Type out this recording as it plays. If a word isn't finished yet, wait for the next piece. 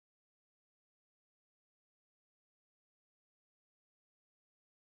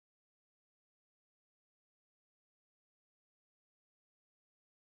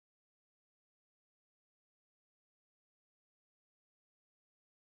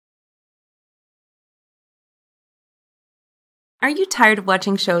Are you tired of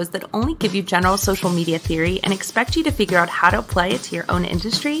watching shows that only give you general social media theory and expect you to figure out how to apply it to your own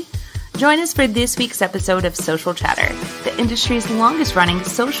industry? Join us for this week's episode of Social Chatter, the industry's longest-running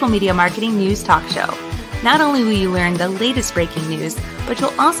social media marketing news talk show. Not only will you learn the latest breaking news, but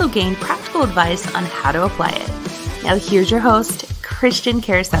you'll also gain practical advice on how to apply it. Now here's your host, Christian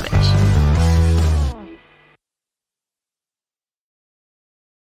Karasiewicz.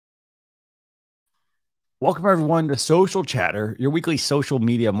 Welcome, everyone, to Social Chatter, your weekly social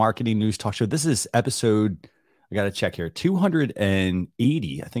media marketing news talk show. This is episode, I got to check here,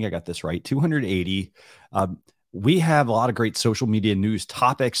 280. I think I got this right, 280. We have a lot of great social media news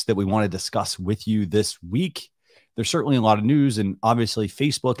topics that we want to discuss with you this week. There's certainly a lot of news, and obviously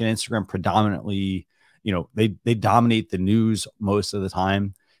Facebook and Instagram predominantly, they dominate the news most of the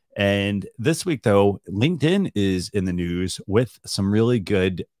time. And this week, though, LinkedIn is in the news with some really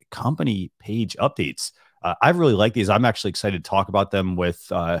good company page updates. I really like these. I'm actually excited to talk about them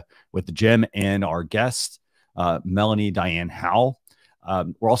with Jim and our guest, Melanie Dyann Howe.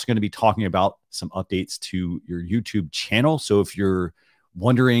 We're also going to be talking about some updates to your YouTube channel. So if you're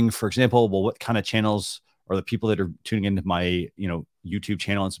wondering, for example, well, what kind of channels are the people that are tuning into my, YouTube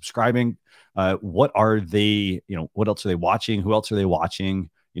channel and subscribing? What are they, what else are they watching? Who else are they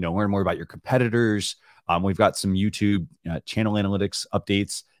watching? Learn more about your competitors. We've got some YouTube channel analytics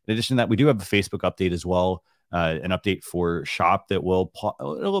updates. In addition to that, we do have a Facebook update as well, an update for Shop that will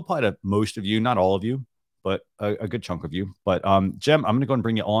it'll apply to most of you, not all of you, but a good chunk of you. But Jim, I'm going to go and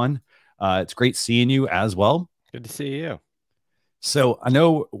bring you on. It's great seeing you as well. Good to see you. So I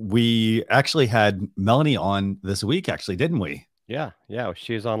know we actually had Melanie on this week, actually, didn't we? Yeah.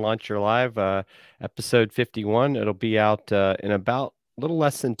 She was on Launch Your Live, episode 51. It'll be out in about a little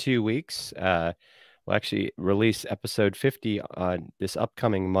less than 2 weeks. We'll actually release episode 50 on this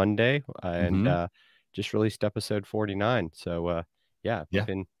upcoming Monday, and just released episode 49. So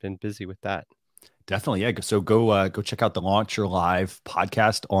been busy with that. Definitely, yeah. So go check out the Launch Your Live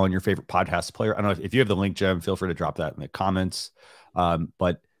podcast on your favorite podcast player. I don't know if you have the link, Jim. Feel free to drop that in the comments.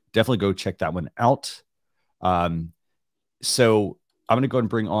 But definitely go check that one out. So I'm going to go and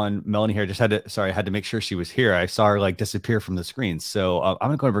bring on Melanie here. I had to make sure she was here. I saw her disappear from the screen. So I'm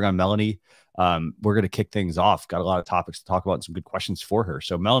going to go and bring on Melanie. We're going to kick things off. Got a lot of topics to talk about and some good questions for her.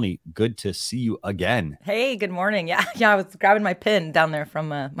 So Melanie, good to see you again. Hey, good morning. Yeah. I was grabbing my pen down there from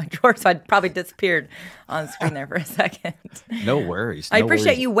my drawer, so I probably disappeared on screen there for a second. No worries. I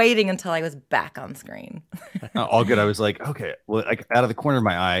appreciate you waiting until I was back on screen. All good. I was like, okay, well, out of the corner of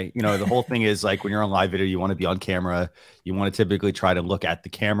my eye, the whole thing is when you're on live video, you want to be on camera. You want to typically try to look at the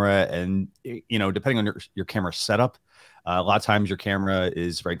camera, and depending on your camera setup, a lot of times your camera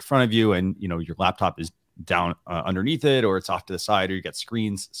is right in front of you, and your laptop is down underneath it, or it's off to the side, or you got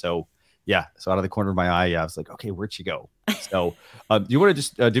screens. So out of the corner of my eye, I was like, okay, where'd she go? So you want to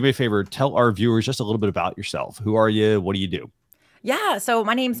just do me a favor, tell our viewers just a little bit about yourself. Who are you? What do you do? Yeah, so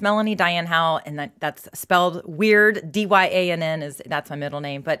my name's Melanie Dyann Howe, and that's spelled weird. Dyann that's my middle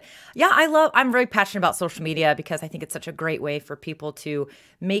name. But yeah, I'm very passionate about social media because I think it's such a great way for people to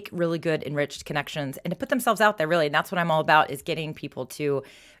make really good enriched connections and to put themselves out there, really. And that's what I'm all about, is getting people to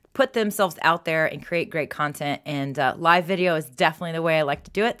put themselves out there and create great content. And live video is definitely the way I like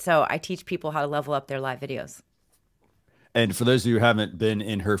to do it. So I teach people how to level up their live videos. And for those of you who haven't been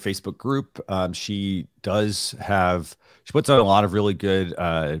in her Facebook group, she puts out a lot of really good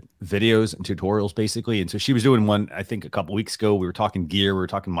videos and tutorials, basically. And so she was doing one, I think, a couple weeks ago. We were talking gear, we were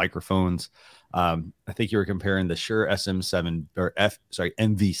talking microphones. I think you were comparing the Shure SM7 or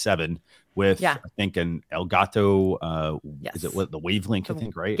MV7 with, I think, an Elgato. Yes. Is it the Wavelink? I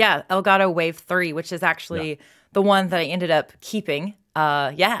think, right? Yeah, Elgato Wave 3, which is actually the one that I ended up keeping.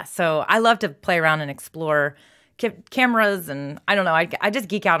 So I love to play around and explore cameras, and I don't know, I just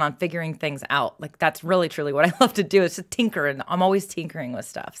geek out on figuring things out. That's really truly what I love to do, is to tinker, and I'm always tinkering with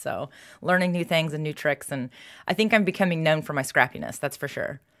stuff, so learning new things and new tricks. And I think I'm becoming known for my scrappiness, that's for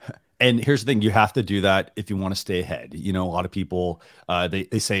sure. And here's the thing, you have to do that if you want to stay ahead. A lot of people,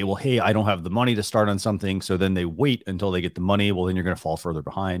 they say, well, hey, I don't have the money to start on something, so then they wait until they get the money. Well, then you're going to fall further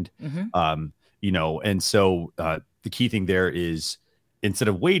behind. And so the key thing there is, instead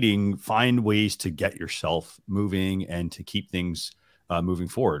of waiting, find ways to get yourself moving and to keep things moving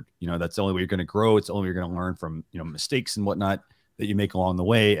forward. That's the only way you're going to grow. It's the only way you're going to learn from, mistakes and whatnot that you make along the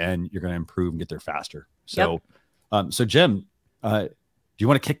way, and you're going to improve and get there faster. So, so Jim, do you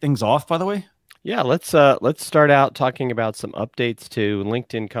want to kick things off, by the way? Yeah, let's start out talking about some updates to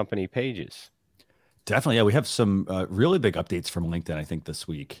LinkedIn company pages. Definitely. Yeah, we have some really big updates from LinkedIn, I think, this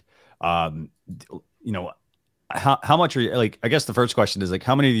week. how much are you like, I guess the first question is like,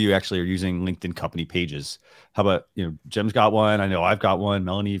 how many of you actually are using LinkedIn company pages? How about, Jim's got one. I know I've got one.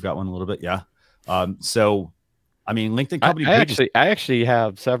 Melanie, you've got one a little bit. Yeah. So, I mean, LinkedIn company pages. I actually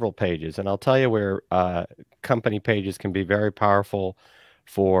have several pages, and I'll tell you where company pages can be very powerful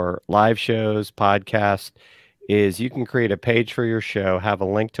for live shows, podcasts, is you can create a page for your show, have a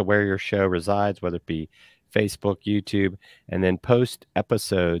link to where your show resides, whether it be Facebook, YouTube, and then post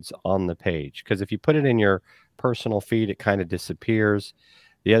episodes on the page. Because if you put it in your personal feed, it kind of disappears.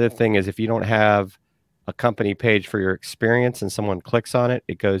 The other thing is if you don't have a company page for your experience and someone clicks on it,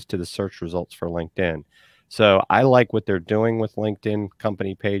 it goes to the search results for LinkedIn. So I like what they're doing with LinkedIn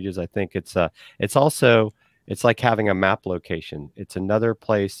company pages. I think it's like having a map location. It's another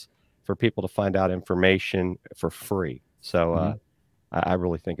place for people to find out information for free. So I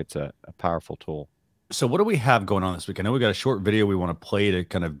really think it's a powerful tool. So what do we have going on this week? I know we got a short video we want to play to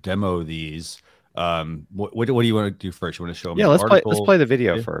kind of demo these. What do you want to do first? You want to show them? Yeah, let's play the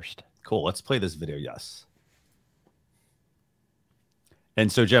video first. Cool. Let's play this video. Yes. And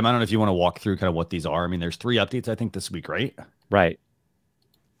so, Jim, I don't know if you want to walk through kind of what these are. I mean, there's 3 updates, I think, this week, right? Right.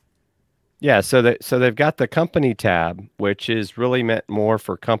 Yeah. So they've got the company tab, which is really meant more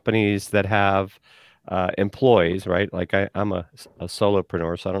for companies that have employees, right? Like I'm a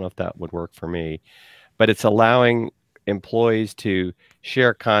solopreneur, so I don't know if that would work for me, but it's allowing employees to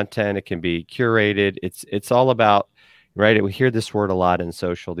share content. It can be curated. It's all about, right? We hear this word a lot in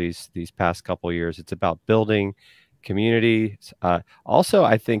social these past couple of years. It's about building community. Also,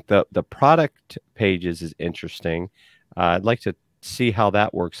 I think the product pages is interesting. I'd like to see how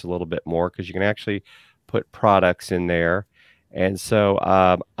that works a little bit more, because you can actually put products in there. And so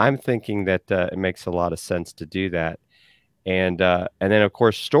I'm thinking that it makes a lot of sense to do that. And then, of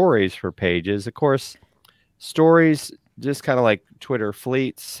course, stories for pages. Of course, stories, just kind of like Twitter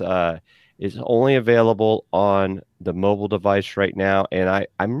fleets, is only available on the mobile device right now. And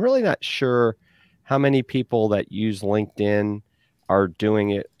I'm really not sure how many people that use LinkedIn are doing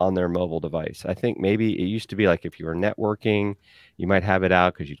it on their mobile device. I think maybe it used to be like if you were networking, you might have it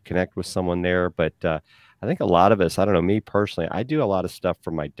out because you'd connect with someone there. But I think a lot of us, I don't know, me personally, I do a lot of stuff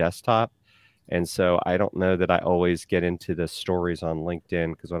from my desktop. And so I don't know that I always get into the stories on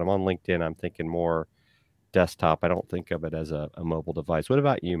LinkedIn, because when I'm on LinkedIn, I'm thinking more desktop. I don't think of it as a mobile device. What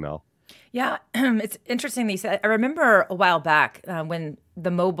about you, Mel? Yeah, it's interesting that you said. I remember a while back when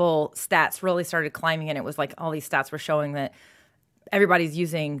the mobile stats really started climbing, and it was like all these stats were showing that everybody's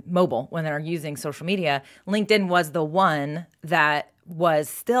using mobile when they're using social media. LinkedIn was the one that was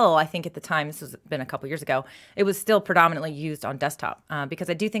still, I think at the time, this has been a couple years ago, it was still predominantly used on desktop, because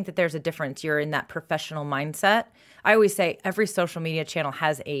I do think that there's a difference. You're in that professional mindset. I always say every social media channel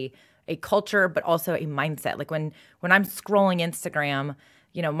has a culture, but also a mindset. Like when I'm scrolling Instagram,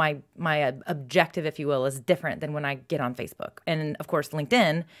 my objective, if you will, is different than when I get on Facebook. And of course,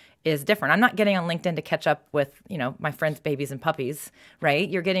 LinkedIn is different. I'm not getting on LinkedIn to catch up with, my friends' babies and puppies, right?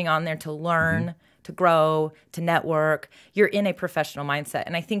 You're getting on there to learn, to grow, to network. You're in a professional mindset.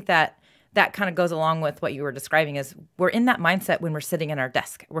 And I think that kind of goes along with what you were describing, is we're in that mindset when we're sitting at our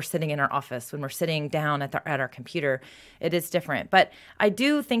desk, we're sitting in our office, when we're sitting down at our computer. It is different. But I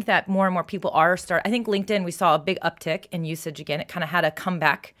do think that more and more people are I think LinkedIn, we saw a big uptick in usage again. It kind of had a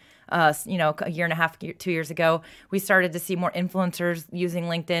comeback, a year and a half, 2 years ago. We started to see more influencers using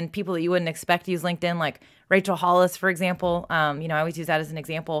LinkedIn, people that you wouldn't expect to use LinkedIn, like Rachel Hollis, for example. I always use that as an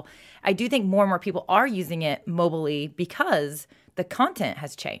example. I do think more and more people are using it mobily because the content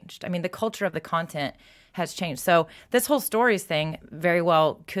has changed. I mean, the culture of the content has changed. So this whole stories thing very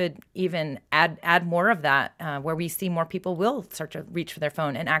well could even add more of that, where we see more people will start to reach for their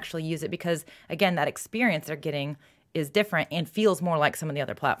phone and actually use it, because, again, that experience they're getting is different and feels more like some of the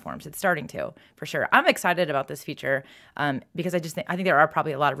other platforms. It's starting to, for sure. I'm excited about this feature because I think there are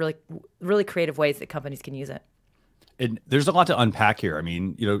probably a lot of really, really creative ways that companies can use it. And there's a lot to unpack here. I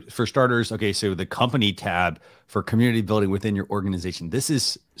mean, for starters, okay, so the company tab for community building within your organization, this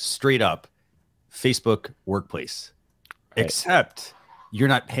is straight up Facebook Workplace, right? Except you're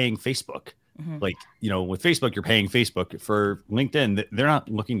not paying Facebook. Like, with Facebook, you're paying Facebook. For LinkedIn, they're not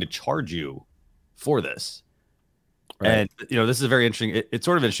looking to charge you for this. Right. And, this is a very interesting, it's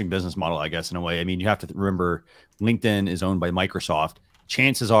sort of an interesting business model, I guess, in a way. I mean, you have to remember LinkedIn is owned by Microsoft.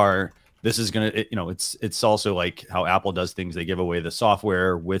 Chances are this is going to, it's also like how Apple does things. They give away the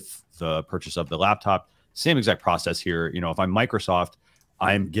software with the purchase of the laptop. Same exact process here. If I'm Microsoft,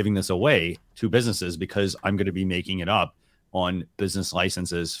 I'm giving this away to businesses because I'm going to be making it up on business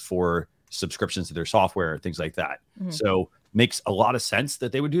licenses for subscriptions to their software, things like that. So makes a lot of sense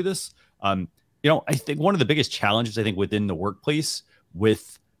that they would do this. I think one of the biggest challenges, I think, within the workplace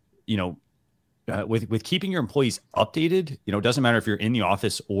with, with keeping your employees updated, it doesn't matter if you're in the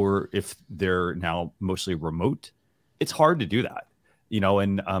office or if they're now mostly remote. It's hard to do that,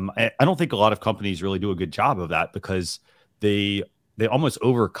 and I don't think a lot of companies really do a good job of that because they almost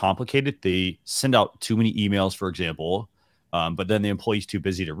overcomplicate it. They send out too many emails, for example, but then the employee's too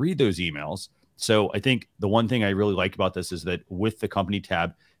busy to read those emails. So I think the one thing I really like about this is that with the company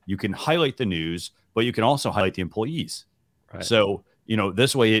tab, you can highlight the news, but you can also highlight the employees. Right. So,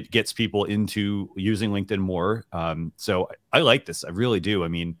 this way it gets people into using LinkedIn more. So I like this. I really do. I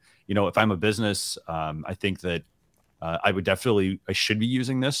mean, if I'm a business, I think that I should be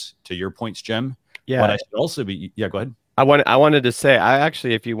using this, to your points, Jim. Yeah. But I should also be, go ahead. I wanted to say,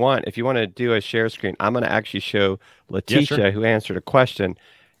 if you want to do a share screen, I'm going to actually show Letitia, who answered a question.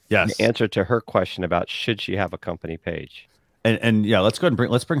 Yes. The answer to her question about should she have a company page. And yeah, let's go ahead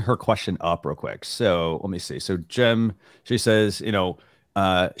and let's bring her question up real quick. So let me see. So Jem, she says,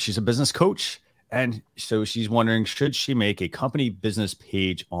 she's a business coach. And so she's wondering, should she make a company business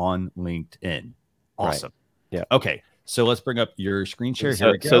page on LinkedIn? Awesome. Right. Yeah. Okay. So let's bring up your screen share.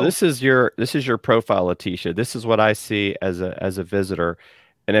 Here we go. So this is your profile, Letitia. This is what I see as a visitor.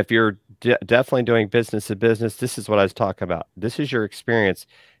 And if you're definitely doing business to business, this is what I was talking about. This is your experience.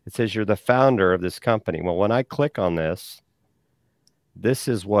 It says you're the founder of this company. Well, when I click on this, this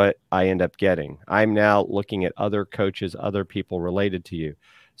is what I end up getting. I'm now looking at other coaches, other people related to you.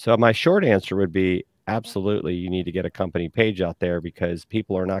 So my short answer would be absolutely, you need to get a company page out there because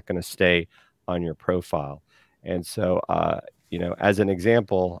people are not going to stay on your profile. And so, as an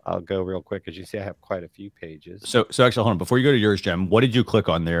example, I'll go real quick. As you see, I have quite a few pages. So actually, hold on. Before you go to yours, Jem, what did you click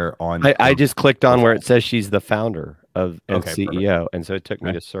on there? I just clicked on where it says she's the founder and CEO. Perfect. And so it took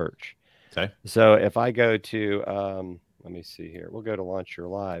me to search. Okay. So if I go to, let me see here. We'll go to Launch Your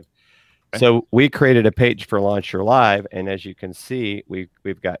Live. Okay. So we created a page for Launch Your Live. And as you can see, we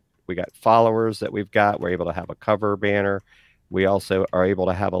got followers that we've got. We're able to have a cover banner. We also are able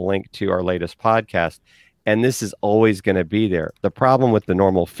to have a link to our latest podcast. And this is always going to be there. The problem with the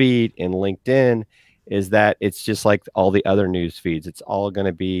normal feed in LinkedIn is that it's just like all the other news feeds. It's all going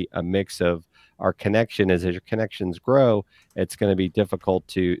to be a mix of our connection. As your connections grow, it's going to be difficult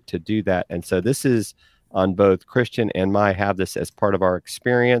to do that. And so this is on both Christian and I have this as part of our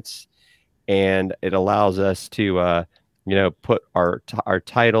experience. And it allows us to, put our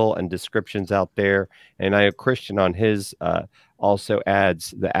title and descriptions out there. And I know Christian on his also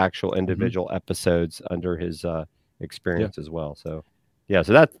adds the actual individual episodes under his experience as well. So,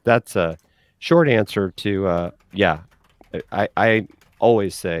 so that's a short answer to, I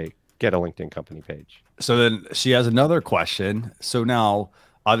always say get a LinkedIn company page. So then she has another question. So now,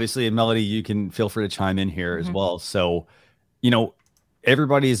 obviously, and Melody, you can feel free to chime in here as well. So,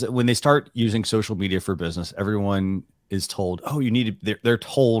 when they start using social media for business, everyone is told, oh, you need to, they're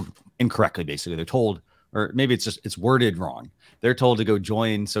told incorrectly, basically. They're told, or maybe it's worded wrong. They're told to go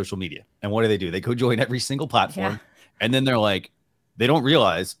join social media. And what do? They go join every single platform. Yeah. And then they're like, they don't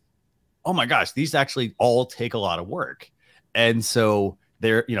realize, oh my gosh, these actually all take a lot of work. And so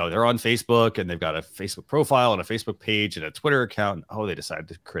they're on Facebook and they've got a Facebook profile and a Facebook page and a Twitter account. Oh, they decided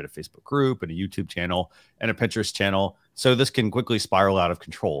to create a Facebook group and a YouTube channel and a Pinterest channel. So this can quickly spiral out of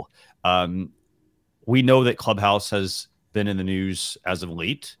control. We know that Clubhouse has been in the news as of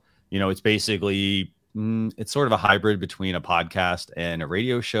late. It's basically, it's sort of a hybrid between a podcast and a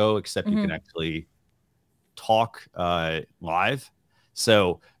radio show, except you can actually talk live.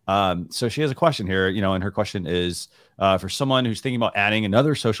 So she has a question here, and her question is, for someone who's thinking about adding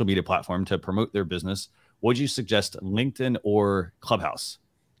another social media platform to promote their business, would you suggest LinkedIn or Clubhouse?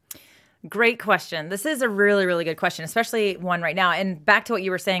 Great question. This is a really, really good question, especially one right now. And back to what you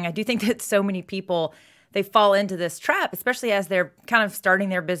were saying, I do think that so many people, they fall into this trap, especially as they're kind of starting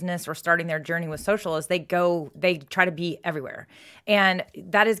their business or starting their journey with social, as they try to be everywhere. And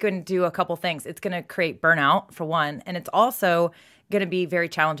that is going to do a couple things. It's going to create burnout, for one, and it's also going to be very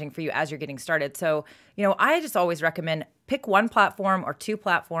challenging for you as you're getting started. So, I just always recommend pick one platform or two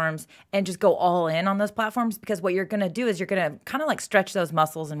platforms and just go all in on those platforms, because what you're going to do is you're going to kind of like stretch those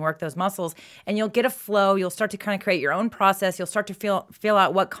muscles and work those muscles, and you'll get a flow. You'll start to kind of create your own process. You'll start to feel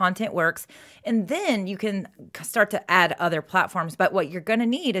out what content works, and then you can start to add other platforms. But what you're going to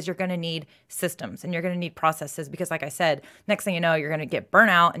need is you're going to need systems and you're going to need processes, because like I said, next thing you know, you're going to get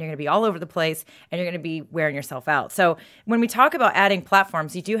burnout and you're going to be all over the place and you're going to be wearing yourself out. So when we talk about adding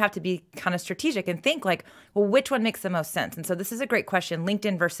platforms, you do have to be kind of strategic and think like, well, which one makes the most sense? And so this is a great question.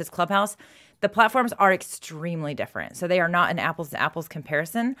 LinkedIn versus Clubhouse. The platforms are extremely different. So they are not an apples to apples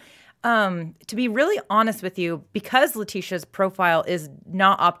comparison. To be really honest with you, because Letitia's profile is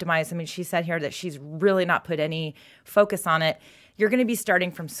not optimized, I mean, she said here that she's really not put any focus on it. you're going to be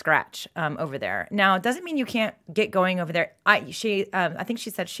starting from scratch over there. Now, it doesn't mean you can't get going over there. I think she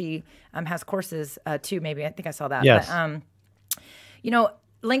said she has courses too. Maybe I think I saw that. Yes. But,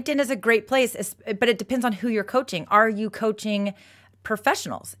 LinkedIn is a great place, but it depends on who you're coaching. Are you coaching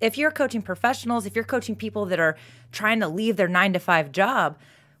professionals? If you're coaching professionals, if you're coaching people that are trying to leave their 9-to-5 job,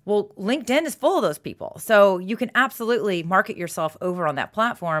 well, LinkedIn is full of those people. So you can absolutely market yourself over on that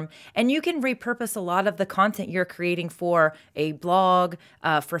platform, and you can repurpose a lot of the content you're creating for a blog,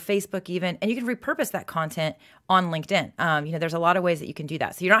 for Facebook even, and you can repurpose that content on LinkedIn. There's a lot of ways that you can do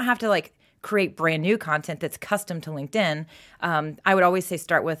that. So you don't have to create brand new content that's custom to LinkedIn. I would always say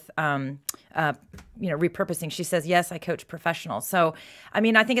start with, repurposing. She says, yes, I coach professionals. So, I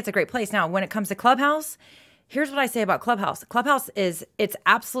think it's a great place. Now, when it comes to Clubhouse, here's what I say about Clubhouse. Clubhouse it's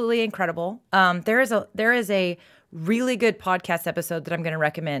absolutely incredible. There is a really good podcast episode that I'm going to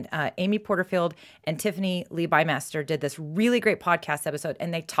recommend. Amy Porterfield and Tiffany Lee Bymaster did this really great podcast episode,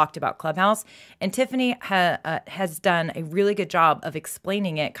 and they talked about Clubhouse. And Tiffany has done a really good job of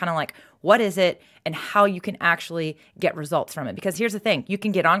explaining it, kind of like what is it and how you can actually get results from it. Because here's the thing, you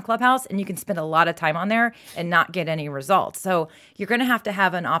can get on Clubhouse and you can spend a lot of time on there and not get any results. So you're going to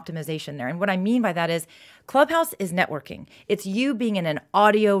have an optimization there. And what I mean by that is Clubhouse is networking. It's you being in an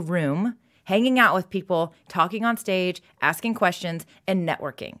audio room, hanging out with people, talking on stage, asking questions, and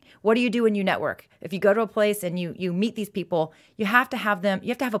networking. What do you do when you network? If you go to a place and you meet these people, you have to have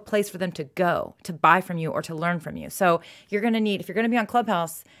a place for them to go, to buy from you or to learn from you. So if you're going to be on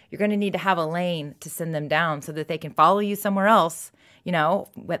Clubhouse, you're going to need to have a lane to send them down so that they can follow you somewhere else,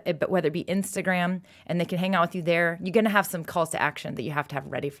 whether it be Instagram, and they can hang out with you there. You're going to have some calls to action that you have to have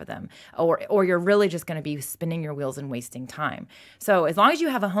ready for them, or you're really just going to be spinning your wheels and wasting time. So as long as you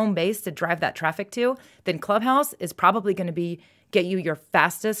have a home base to drive that traffic to, then Clubhouse is probably going to get you your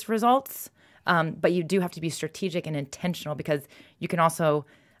fastest results. But you do have to be strategic and intentional, because you can also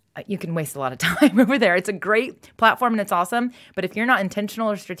you can waste a lot of time over there. It's a great platform and it's awesome, but if you're not intentional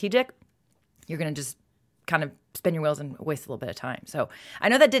or strategic, you're going to just kind of spin your wheels and waste a little bit of time. So I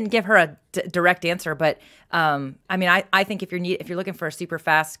know that didn't give her a direct answer, but I think if you're looking for a super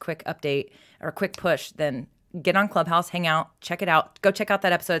fast, quick update or a quick push, then get on Clubhouse, hang out, check it out. Go check out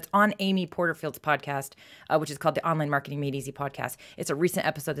that episode. It's on Amy Porterfield's podcast, which is called the Online Marketing Made Easy podcast. It's a recent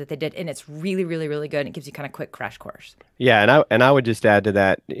episode that they did, and it's really, really, really good. And it gives you kind of quick crash course. Yeah, and I would just add to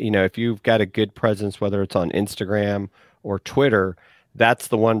that, if you've got a good presence, whether it's on Instagram or Twitter, that's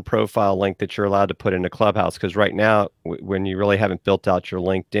the one profile link that you're allowed to put into Clubhouse. Because right now, when you really haven't built out your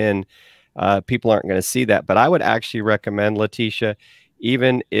LinkedIn, people aren't going to see that. But I would actually recommend, Letitia,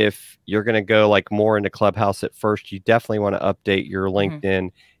 even if you're going to go more into Clubhouse at first, you definitely want to update your LinkedIn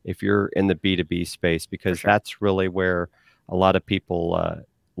if you're in the B2B space, because that's really where a lot of people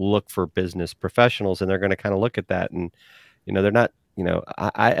look for business professionals, and they're going to kind of look at that. And, they're not,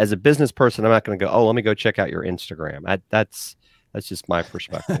 I as a business person, I'm not going to go, oh, let me go check out your Instagram. That's just my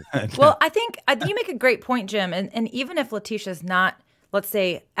perspective. Well, I think you make a great point, Jim. And even if Letitia's not, let's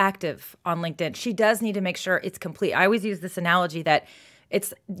say, active on LinkedIn, she does need to make sure it's complete. I always use this analogy that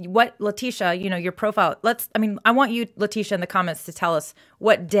it's what Letitia, your profile. I want you, Letitia, in the comments to tell us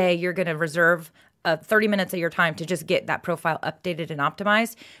what day you're going to reserve 30 minutes of your time to just get that profile updated and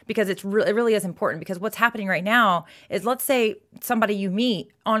optimized, because it really is important. Because what's happening right now is, let's say somebody you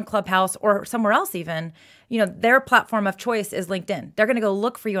meet on Clubhouse or somewhere else even, their platform of choice is LinkedIn. They're going to go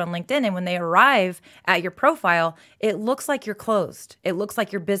look for you on LinkedIn. And when they arrive at your profile, it looks like you're closed. It looks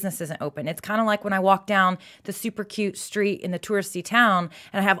like your business isn't open. It's kind of like when I walk down the super cute street in the touristy town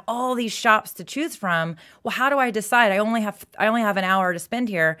and I have all these shops to choose from. Well, how do I decide? I only have an hour to spend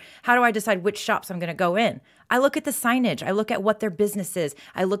here. How do I decide which shops I'm going to go in? I look at the signage. I look at what their business is.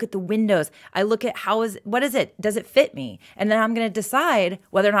 I look at the windows. I look at what is it? Does it fit me? And then I'm going to decide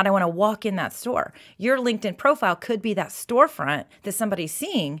whether or not I want to walk in that store. Your LinkedIn profile could be that storefront that somebody's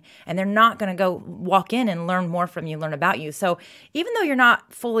seeing, and they're not going to go walk in and learn more from you, learn about you. So even though you're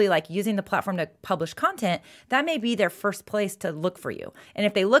not fully using the platform to publish content, that may be their first place to look for you. And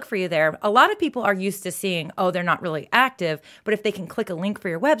if they look for you there, a lot of people are used to seeing, oh, they're not really active, but if they can click a link for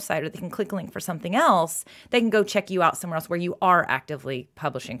your website or they can click a link for something else, they can go check you out somewhere else where you are actively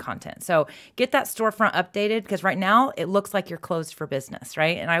publishing content. So get that storefront updated, because right now it looks like you're closed for business,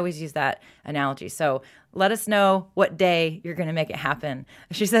 right? And I always use that analogy. So let us know what day you're going to make it happen.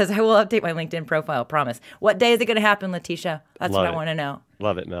 She says, I will update my LinkedIn profile, promise. What day is it going to happen, Letitia? That's what I want to know.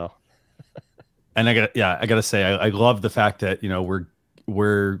 Love it, Mel. And I gotta say, I love the fact that,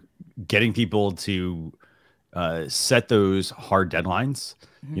 we're getting people to set those hard deadlines.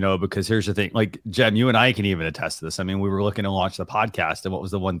 Because here's the thing, Jem, you and I can even attest to this. I mean, we were looking to launch the podcast, and what was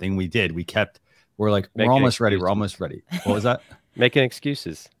the one thing we did? We're almost ready. We're almost ready. What was that? Making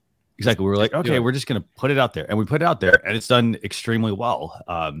excuses. Exactly. We were like, okay, we're just going to put it out there, and we put it out there, and it's done extremely well.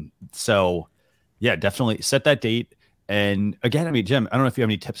 So yeah, definitely set that date. And again, I mean, Jim, I don't know if you have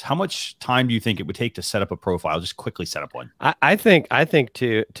any tips. How much time do you think it would take to set up a profile? Just quickly set up one. I think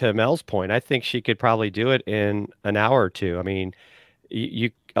to Mel's point, I think she could probably do it in an hour or two. I mean,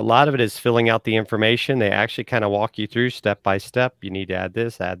 a lot of it is filling out the information. They actually kind of walk you through step by step. You need to add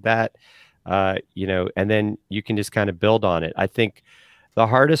this, add that, and then you can just kind of build on it. I think the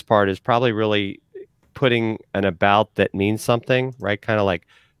hardest part is probably really putting an about that means something, right? Kind of like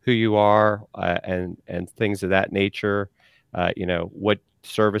who you are and things of that nature, what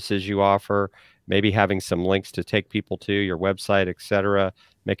services you offer, maybe having some links to take people to your website, etc.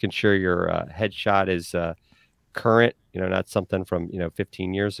 Making sure your headshot is current, not something from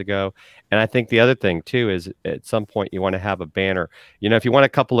 15 years ago. And I think the other thing too is at some point you want to have a banner. If you want a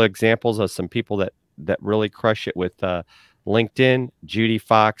couple of examples of some people that really crush it with LinkedIn, Judy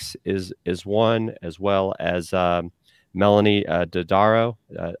Fox is one, as well as Melanie Dyann Howe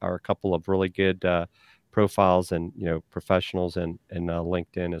are a couple of really good profiles and professionals in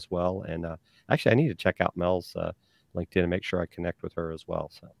LinkedIn as well. And actually, I need to check out Mel's LinkedIn and make sure I connect with her as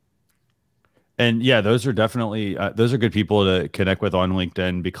well. So. And yeah, those are definitely those are good people to connect with on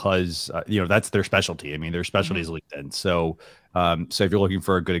LinkedIn because that's their specialty. I mean, their specialty is LinkedIn. So so if you're looking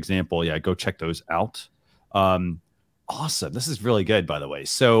for a good example, yeah, go check those out. Awesome. This is really good, by the way.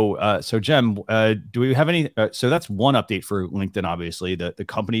 So so Jem, do we have any? So that's one update for LinkedIn. Obviously, the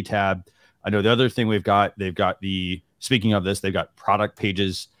company tab. I know the other thing they've got speaking of this, they've got product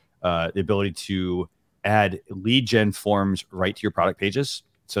pages, the ability to add lead gen forms right to your product pages.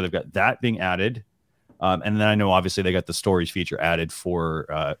 So they've got that being added. And then I know obviously they got the stories feature added for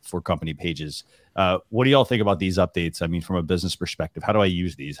company pages. What do y'all think about these updates? I mean, from a business perspective, how do I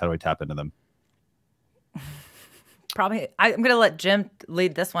use these? How do I tap into them? Probably, I'm going to let Jim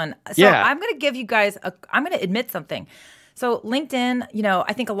lead this one. So yeah. I'm going to give you guys, I'm going to admit something. So LinkedIn,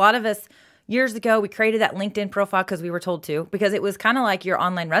 I think a lot of us years ago, we created that LinkedIn profile because we were told to, because it was kind of like your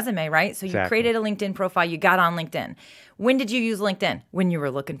online resume, right? So you created a LinkedIn profile, you got on LinkedIn. When did you use LinkedIn? When you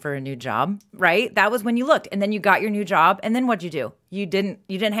were looking for a new job, right? That was when you looked, and then you got your new job, and then what'd you do? You didn't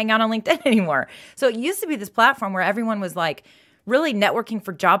hang out on LinkedIn anymore. So it used to be this platform where everyone was like really networking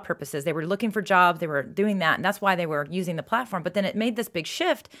for job purposes. They were looking for jobs, they were doing that, and that's why they were using the platform. But then it made this big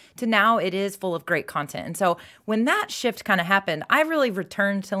shift to now it is full of great content. And so when that shift kind of happened, I really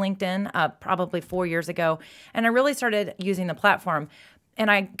returned to LinkedIn probably 4 years ago, and I really started using the platform. And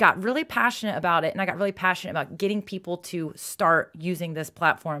I got really passionate about it, and I got really passionate about getting people to start using this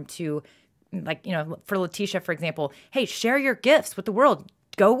platform to, like, for Letitia, for example, hey, share your gifts with the world.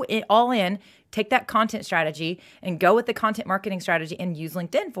 Go all in, take that content strategy and go with the content marketing strategy and use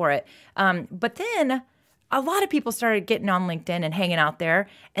LinkedIn for it. But then a lot of people started getting on LinkedIn and hanging out there.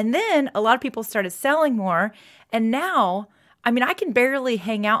 And then a lot of people started selling more. And now, I mean, I can barely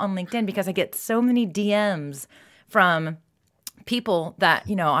hang out on LinkedIn because I get so many DMs from people that,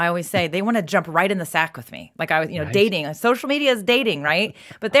 I always say they want to jump right in the sack with me. Like I was, right. Dating, social media is dating, right?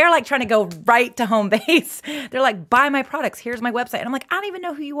 But they're like trying to go right to home base. They're like, buy my products. Here's my website. And I'm like, I don't even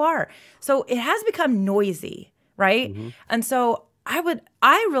know who you are. So it has become noisy, right? Mm-hmm. And so I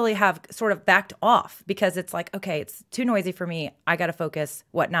really have sort of backed off because it's like, okay, it's too noisy for me. I got to focus,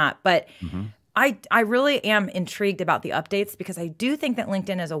 whatnot. But I really am intrigued about the updates because I do think that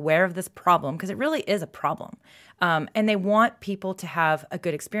LinkedIn is aware of this problem because it really is a problem. And they want people to have a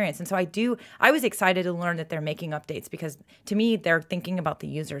good experience. And so I was excited to learn that they're making updates because to me, they're thinking about the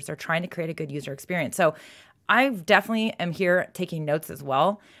users. They're trying to create a good user experience. So I definitely am here taking notes as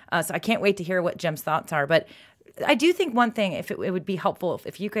well. So I can't wait to hear what Jim's thoughts are. But I do think one thing, if it would be helpful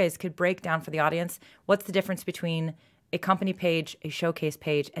if you guys could break down for the audience, what's the difference between a company page, a showcase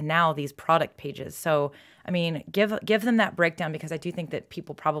page, and now these product pages. So, I mean, give them that breakdown because I do think that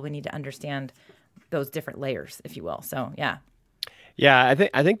people probably need to understand those different layers, if you will. So, yeah. Yeah,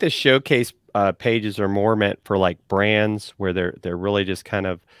 I think the showcase pages are more meant for like brands where they're really just kind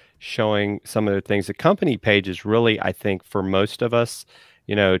of showing some of the things. The company page is really, I think, for most of us,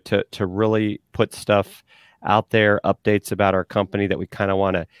 to really put stuff out there, updates about our company that we kind of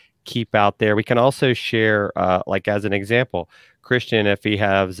want to keep out there. We can also share, like as an example, Christian, if he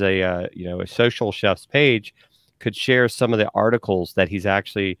has a social chef's page, could share some of the articles that he's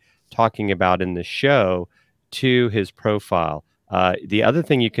actually talking about in the show to his profile. The other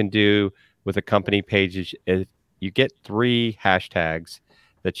thing you can do with a company page is if you get 3 hashtags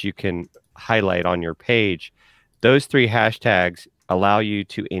that you can highlight on your page. Those 3 hashtags allow you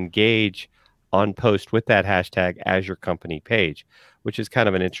to engage on post with that hashtag as your company page, which is kind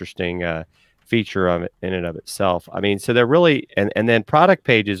of an interesting feature of it in and of itself. I mean, so they're really, and then product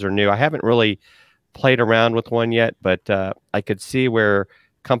pages are new. I haven't really played around with one yet, but I could see where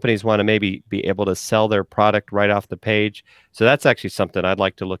companies want to maybe be able to sell their product right off the page. So that's actually something I'd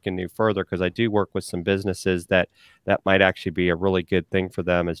like to look into further, because I do work with some businesses that might actually be a really good thing for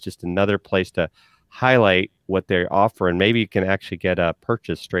them. It's just another place to highlight what they offer, and maybe you can actually get a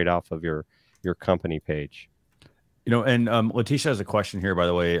purchase straight off of your company page. And Letitia has a question here, by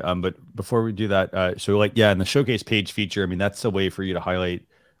the way. But before we do that, so like, yeah, in the showcase page feature, I mean, that's a way for you to highlight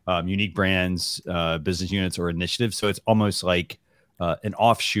unique brands, business units, or initiatives. So it's almost like an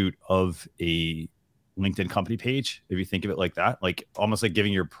offshoot of a LinkedIn company page, if you think of it like that, like almost like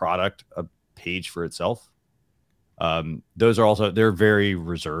giving your product a page for itself. Those are also, they're very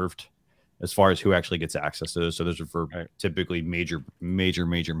reserved as far as who actually gets access to those. So those are for typically major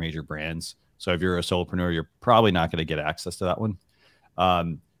brands. So if you're a solopreneur, you're probably not going to get access to that one.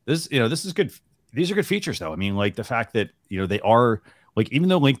 This is good. These are good features though. I mean, like the fact that, they are like, even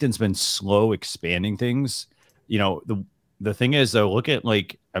though LinkedIn's been slow expanding things, the thing is though, look at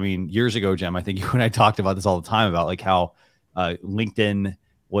like, I mean, years ago, Jem, I think you and I talked about this all the time about like how LinkedIn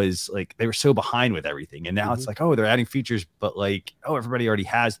was like, they were so behind with everything. And now it's like, oh, they're adding features, but like, oh, everybody already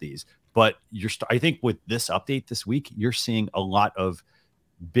has these. But I think with this update this week, you're seeing a lot of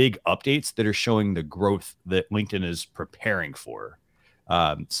big updates that are showing the growth that LinkedIn is preparing for.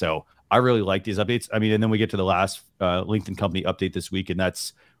 So I really like these updates. I mean, and then we get to the last LinkedIn company update this week, and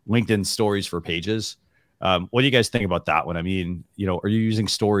that's LinkedIn stories for pages. What do you guys think about that one? I mean, are you using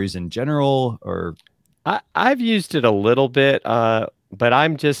stories in general, or? I've used it a little bit, but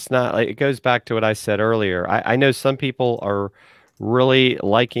I'm just not, like, it goes back to what I said earlier. I know some people are really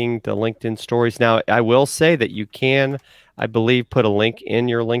liking the LinkedIn stories. Now, I will say that you can, I believe, put a link in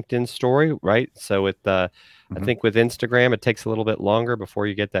your LinkedIn story, right? So with I think with Instagram, it takes a little bit longer before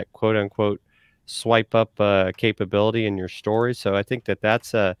you get that quote unquote swipe up capability in your story. So I think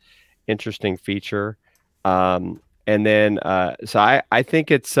that's a interesting feature. And then, so I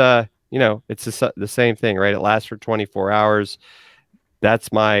think it's, it's the same thing, right? It lasts for 24 hours.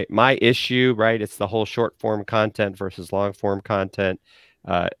 That's my issue, right? It's the whole short form content versus long form content.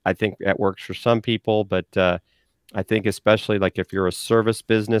 I think that works for some people, but I think especially like if you're a service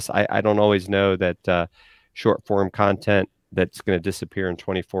business, I don't always know that short form content that's going to disappear in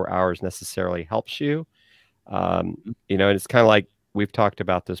 24 hours necessarily helps you. And it's kind of like we've talked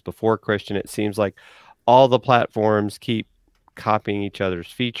about this before, Christian. It seems like all the platforms keep copying each other's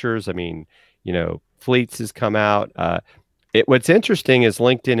features. I mean, Fleets has come out. What's interesting is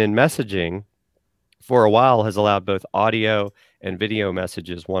LinkedIn in messaging for a while has allowed both audio and video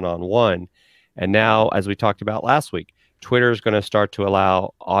messages one-on-one. And now, as we talked about last week, Twitter is going to start to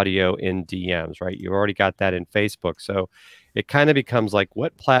allow audio in DMs, right? You've already got that in Facebook. So it kind of becomes like,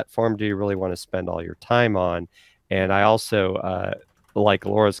 what platform do you really want to spend all your time on? And I also like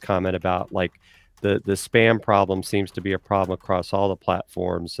Laura's comment about like the spam problem seems to be a problem across all the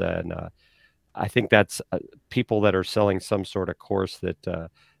platforms. And I think that's people that are selling some sort of course that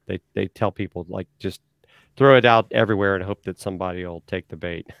they tell people like just throw it out everywhere and hope that somebody will take the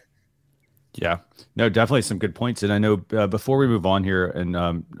bait. Yeah, no, definitely some good points. And I know before we move on here, and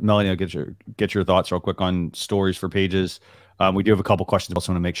Melanie, I'll get your thoughts real quick on stories for pages. We do have a couple questions I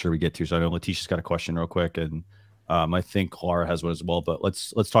also want to make sure we get to. So I know Letitia's got a question real quick, and I think Laura has one as well. But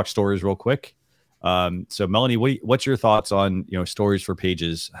let's talk stories real quick. So Melanie, what's your thoughts on stories for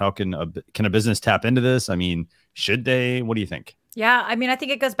pages? How can a business tap into this? I mean, should they? What do you think? Yeah, I mean, I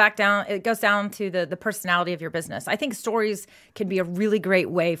think it goes down to the personality of your business. I think stories can be a really great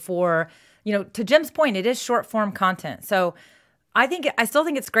way for, to Jim's point, it is short form content. So I still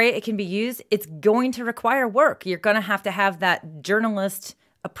think it's great. It can be used. It's going to require work. You're going to have that journalist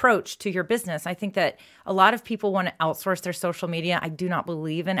approach to your business. I think that a lot of people want to outsource their social media. I do not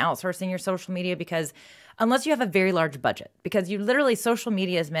believe in outsourcing your social media, because unless you have a very large budget, because social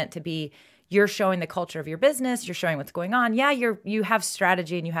media is meant to be, you're showing the culture of your business, you're showing what's going on. Yeah, you have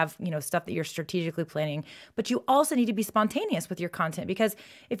strategy and you have, stuff that you're strategically planning, but you also need to be spontaneous with your content, because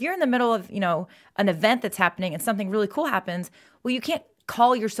if you're in the middle of, an event that's happening and something really cool happens, well, you can't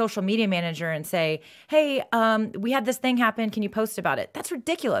call your social media manager and say, hey, we had this thing happen. Can you post about it? That's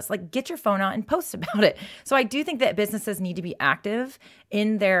ridiculous. Like, get your phone out and post about it. So I do think that businesses need to be active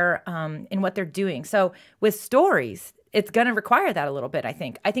in their in what they're doing. So with stories, it's going to require that a little bit, I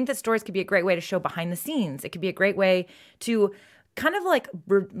think. I think that stories could be a great way to show behind the scenes. It could be a great way to kind of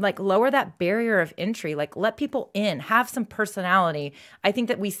like lower that barrier of entry, like let people in, have some personality. I think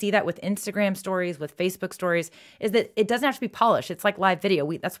that we see that with Instagram stories, with Facebook stories, is that it doesn't have to be polished. It's like live video.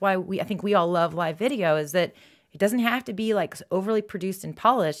 That's why I think we all love live video, is that It doesn't have to be like overly produced and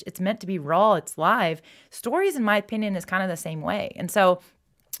polished. It's meant to be raw. It's live. Stories, in my opinion, is kind of the same way. And so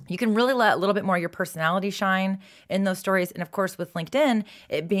you can really let a little bit more of your personality shine in those stories. And of course, with LinkedIn,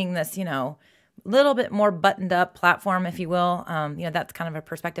 it being this, little bit more buttoned up platform, if you will. That's kind of a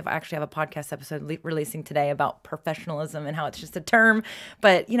perspective. I actually have a podcast episode releasing today about professionalism and how it's just a term.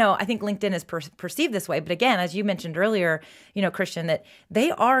 But, I think LinkedIn is perceived this way. But again, as you mentioned earlier, Christian, that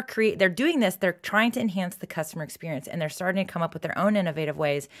they're doing this. They're trying to enhance the customer experience, and they're starting to come up with their own innovative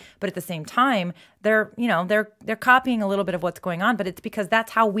ways. But at the same time, they're copying a little bit of what's going on, but it's because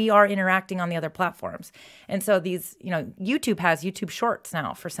that's how we are interacting on the other platforms. And so these, YouTube has YouTube Shorts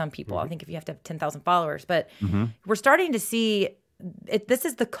now for some people. I think if you have to have 10,000 followers, but we're starting to see this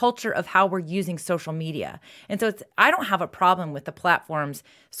is the culture of how we're using social media. And so I don't have a problem with the platforms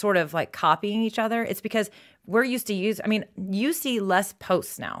sort of like copying each other. It's because we're used to you see less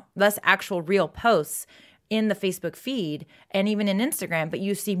posts now, less actual real posts in the Facebook feed and even in Instagram, but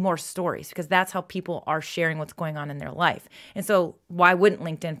you see more stories because that's how people are sharing what's going on in their life. And so why wouldn't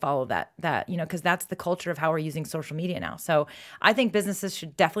LinkedIn follow that, because that's the culture of how we're using social media now. So I think businesses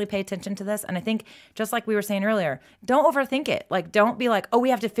should definitely pay attention to this. And I think just like we were saying earlier, don't overthink it. Like, don't be like, oh, we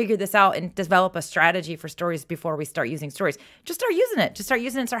have to figure this out and develop a strategy for stories before we start using stories. Just start using it. Just start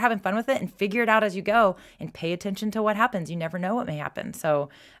using it and start having fun with it and figure it out as you go and pay attention to what happens. You never know what may happen. So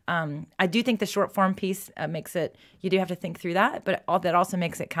I do think the short form piece makes it, you do have to think through that, but that also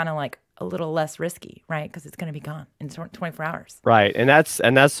makes it kind of like a little less risky, right? Because it's going to be gone in 24 hours. Right. And that's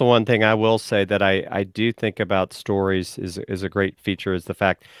the one thing I will say that I do think about stories is a great feature, is the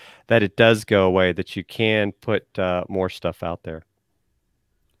fact that it does go away, that you can put more stuff out there.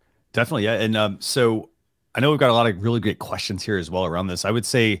 Definitely. Yeah. And so I know we've got a lot of really great questions here as well around this. I would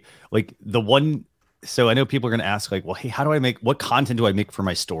say like so I know people are going to ask like, well, hey, what content do I make for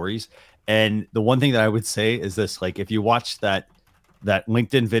my stories? And the one thing that I would say is this, like, if you watch that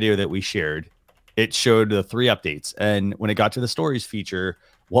LinkedIn video that we shared, it showed the 3 updates. And when it got to the stories feature,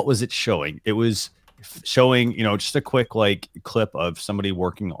 what was it showing? It was showing, just a quick like clip of somebody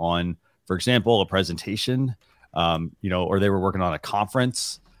working on, for example, a presentation, or they were working on a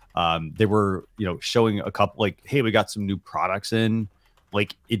conference. They were, showing a couple like, hey, we got some new products in.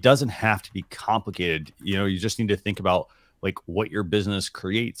 Like, it doesn't have to be complicated. You just need to think about like what your business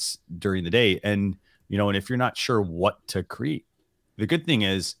creates during the day. And, and if you're not sure what to create, the good thing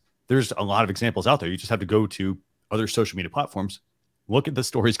is there's a lot of examples out there. You just have to go to other social media platforms, look at the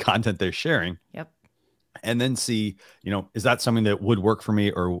stories content they're sharing. Yep. And then see, is that something that would work for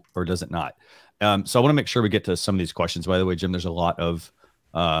me or does it not? So I want to make sure we get to some of these questions. By the way, Jim, there's a lot of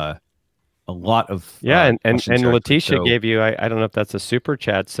and Letitia gave you, I don't know if that's a super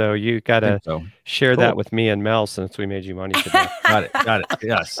chat, so you got to share that with me and Mel since we made you money today. Got it.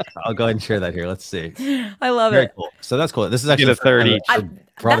 Yes, I'll go ahead and share that here. Let's see. I love Very it. Cool. So that's cool. This is actually the third each.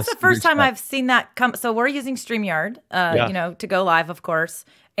 That's the first time I've seen that come. So we're using StreamYard, to go live, of course.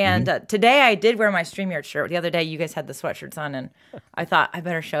 And today I did wear my StreamYard shirt. The other day you guys had the sweatshirts on, and I thought I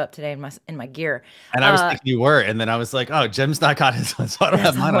better show up today in my gear. And I was thinking you were, and then I was like, oh, Jim's not got his one, so I don't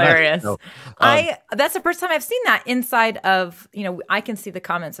have mine. Hilarious. So, that's the first time I've seen that inside of, I can see the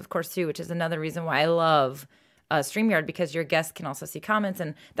comments, of course, too, which is another reason why I love StreamYard, because your guests can also see comments,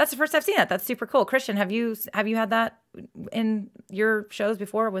 and that's the first I've seen that. That's super cool. Christian, have you had that in your shows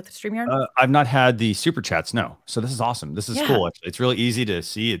before with StreamYard? I've not had the super chats, no. So this is awesome. This is cool. It's really easy to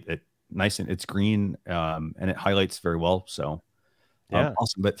see it nice, and it's green, and it highlights very well. So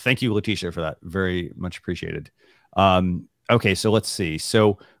awesome. But thank you, Letitia, for that. Very much appreciated. Okay, so let's see.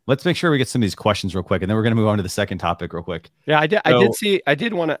 So let's make sure we get some of these questions real quick, and then we're going to move on to the second topic real quick. Yeah, I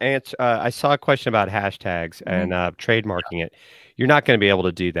did want to answer. I saw a question about hashtags and trademarking it. You're not going to be able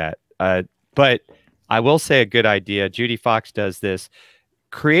to do that. But I will say a good idea. Judy Fox does this.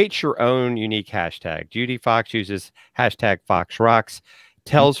 Create your own unique hashtag. Judy Fox uses hashtag FoxRocks,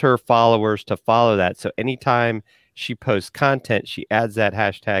 tells her followers to follow that. So anytime she posts content, she adds that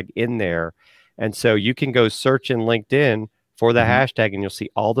hashtag in there. And so you can go search in LinkedIn for the hashtag, and you'll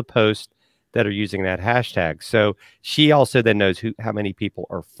see all the posts that are using that hashtag. So she also then knows how many people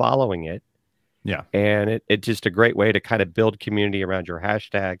are following it. Yeah. And it's just a great way to kind of build community around your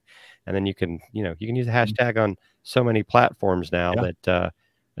hashtag. And then you can use a hashtag on so many platforms now that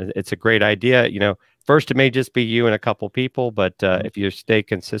it's a great idea. First, it may just be you and a couple people, but if you stay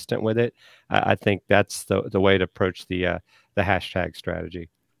consistent with it, I think that's the way to approach the hashtag strategy.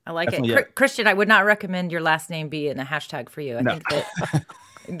 I like it. Christian, I would not recommend your last name be in a hashtag for you. I think that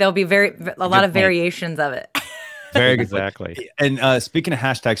there'll be a lot of variations of it. Very good. Exactly. And speaking of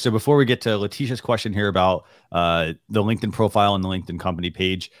hashtags, so before we get to Letitia's question here about the LinkedIn profile and the LinkedIn company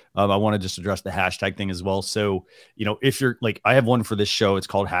page, I want to just address the hashtag thing as well. So, if you're like, I have one for this show, it's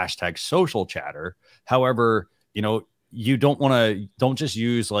called hashtag social chatter. However, you don't just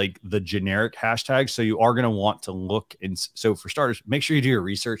use like the generic hashtag. So you are going to want to look. And so for starters, make sure you do your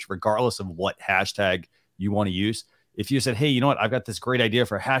research regardless of what hashtag you want to use. If you said, hey, you know what, I've got this great idea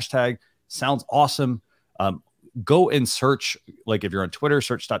for a hashtag, sounds awesome. Go and search, like if you're on Twitter,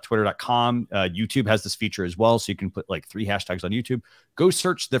 search.twitter.com. YouTube has this feature as well. So you can put like 3 hashtags on YouTube. Go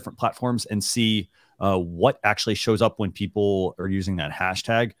search different platforms and see what actually shows up when people are using that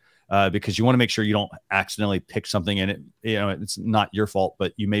hashtag. Because you want to make sure you don't accidentally pick something and it's not your fault,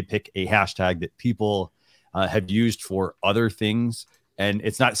 but you may pick a hashtag that people have used for other things. And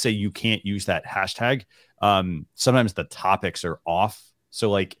it's not to say you can't use that hashtag. Sometimes the topics are off.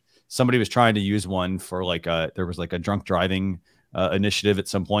 So like somebody was trying to use one for like there was like a drunk driving initiative at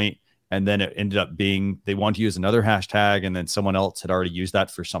some point, and then it ended up being they wanted to use another hashtag, and then someone else had already used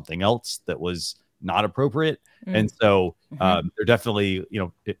that for something else that was not appropriate. And so they're definitely,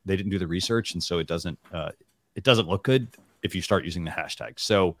 they didn't do the research. And so it doesn't look good if you start using the hashtag.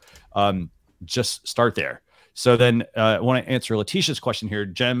 So just start there. So then I want to answer Letitia's question here,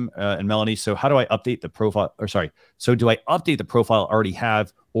 Jem and Melanie. So how do I update the profile? So do I update the profile I already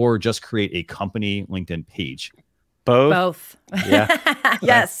have, or just create a company LinkedIn page? Both. Yeah.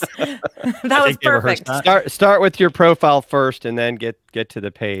 Yes. That was perfect. Start with your profile first and then get to the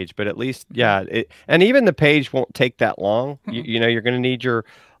page. But at least, and even the page won't take that long. You're going to need your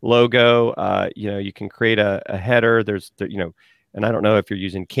logo. You can create a header. And I don't know if you're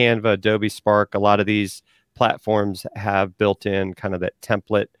using Canva, Adobe Spark. A lot of these platforms have built in kind of that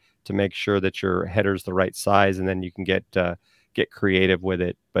template to make sure that your header's the right size, and then you can get creative with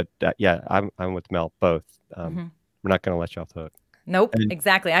it. But I'm with Mel, both. We're not going to let you off the hook. Nope,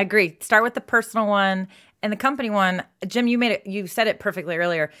 exactly. I agree. Start with the personal one and the company one. Jim, you said it perfectly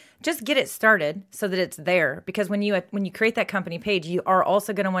earlier. Just get it started so that it's there, because when you create that company page, you are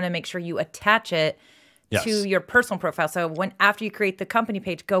also going to want to make sure you attach it to your personal profile. So after you create the company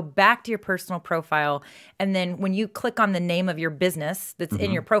page, go back to your personal profile, and then when you click on the name of your business that's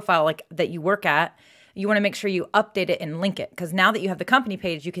in your profile, like that you work at, you want to make sure you update it and link it, because now that you have the company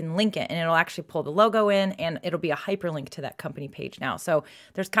page, you can link it and it'll actually pull the logo in, and it'll be a hyperlink to that company page now. So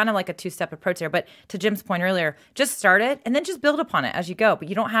there's kind of like a 2-step approach there. But to Jim's point earlier, just start it and then just build upon it as you go. But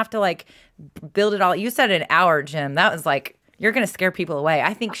you don't have to like build it all. You said an hour, Jim. That was like, you're going to scare people away.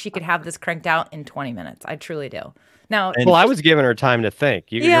 I think she could have this cranked out in 20 minutes. I truly do. Now, well, I was giving her time to think.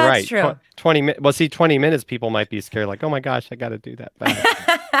 You're right. That's true. 20 minutes. Well, see, 20 minutes, people might be scared. Like, oh my gosh, I got to do that fast.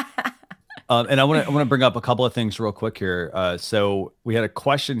 And I want to bring up a couple of things real quick here. So we had a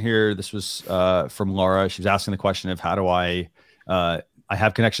question here. This was from Laura. She was asking the question of how do I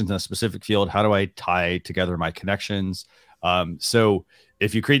have connections in a specific field. How do I tie together my connections? So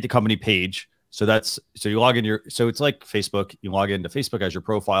if you create the company page, so you log in so it's like Facebook. You log into Facebook as your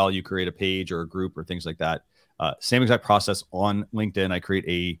profile. You create a page or a group or things like that. Same exact process on LinkedIn. I create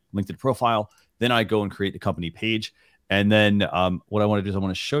a LinkedIn profile. Then I go and create the company page. And then what I want to do is I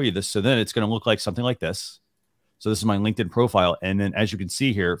want to show you this. So then it's going to look like something like this. So this is my LinkedIn profile. And then as you can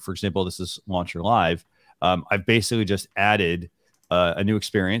see here, for example, this is Launcher Live. I've basically just added a new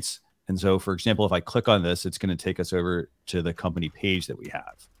experience. And so, for example, if I click on this, it's going to take us over to the company page that we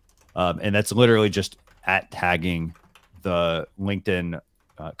have. And that's literally just tagging the LinkedIn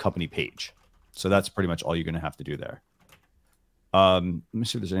company page. So that's pretty much all you're going to have to do there. Let me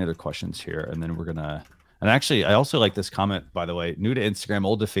see if there's any other questions here. And then we're going to... And actually, I also like this comment, by the way, new to Instagram,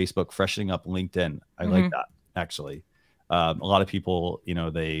 old to Facebook, freshening up LinkedIn. I like that, actually. A lot of people,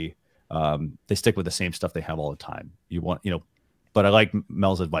 they stick with the same stuff they have all the time. But I like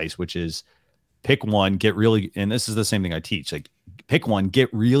Mel's advice, which is pick one, and this is the same thing I teach, like pick one,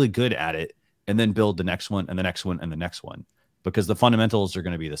 get really good at it, and then build the next one and the next one and the next one, because the fundamentals are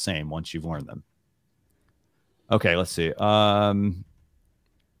going to be the same once you've learned them. Okay, let's see.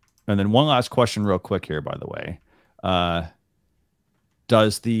 And then one last question real quick here, by the way.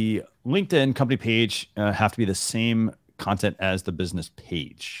 Does the LinkedIn company page have to be the same content as the business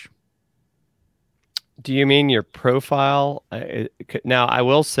page? Do you mean your profile? Now, I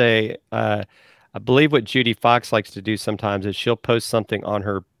will say, I believe what Judy Fox likes to do sometimes is she'll post something on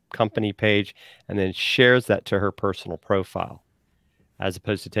her company page and then shares that to her personal profile, as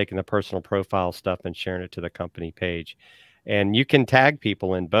opposed to taking the personal profile stuff and sharing it to the company page. And you can tag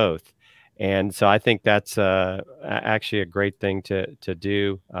people in both. And so I think that's actually a great thing to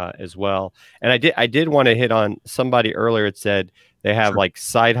do as well. And I did want to hit on somebody earlier. It said they have like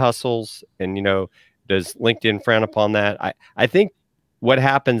side hustles and, Does LinkedIn frown upon that? I think what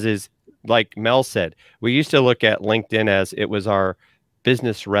happens is, like Mel said, we used to look at LinkedIn as it was our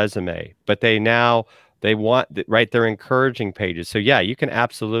business resume, but they want, right, they're encouraging pages. So yeah, you can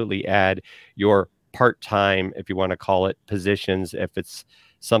absolutely add your part-time, if you want to call it, positions, if it's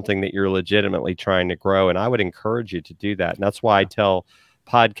something that you're legitimately trying to grow. And I would encourage you to do that. And that's why I tell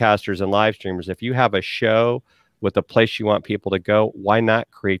podcasters and live streamers, if you have a show with a place you want people to go, why not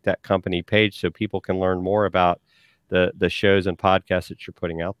create that company page so people can learn more about the shows and podcasts that you're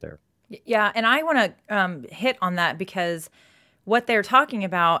putting out there? Yeah, and I want to hit on that because what they're talking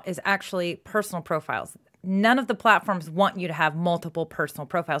about is actually personal profiles. None of the platforms want you to have multiple personal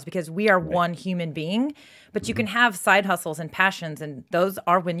profiles because we are one human being, but you can have side hustles and passions, and those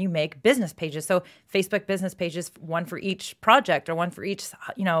are when you make business pages. So Facebook business pages, one for each project or one for each,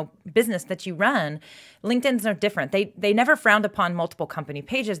 business that you run. LinkedIn's no different. They never frowned upon multiple company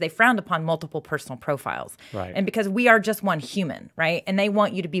pages. They frowned upon multiple personal profiles. Right. And because we are just one human, right? And they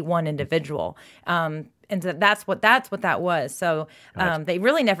want you to be one individual. And so that's what that was. So they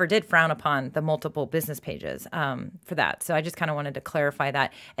really never did frown upon the multiple business pages for that. So I just kind of wanted to clarify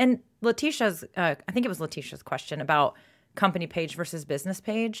that. And Letitia's, I think it was Letitia's question about company page versus business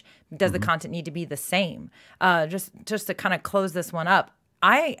page. Does the content need to be the same? Just to kind of close this one up,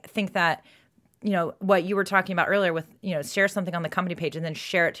 I think that, what you were talking about earlier with, share something on the company page and then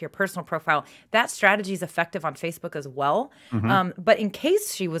share it to your personal profile. That strategy is effective on Facebook as well. But in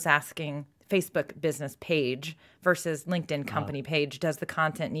case she was asking Facebook business page versus LinkedIn company page, does the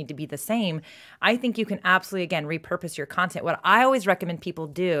content need to be the same? I think you can absolutely, again, repurpose your content. What I always recommend people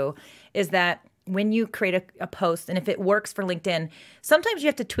do is that when you create a post, and if it works for LinkedIn, sometimes you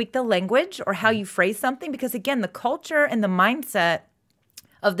have to tweak the language or how you phrase something because, again, the culture and the mindset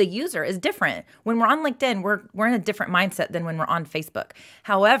of the user is different. When we're on LinkedIn, we're in a different mindset than when we're on Facebook.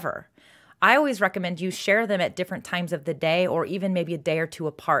 However, I always recommend you share them at different times of the day or even maybe a day or two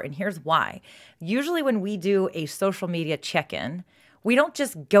apart. And here's why. Usually when we do a social media check-in, we don't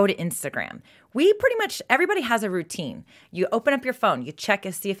just go to Instagram. Everybody has a routine. You open up your phone, you check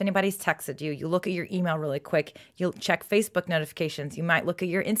and see if anybody's texted you. You look at your email really quick. You'll check Facebook notifications. You might look at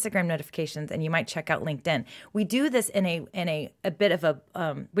your Instagram notifications, and you might check out LinkedIn. We do this in a bit of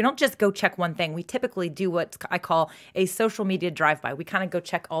a, we don't just go check one thing. We typically do what I call a social media drive-by. We kind of go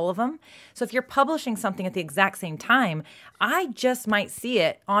check all of them. So if you're publishing something at the exact same time, I just might see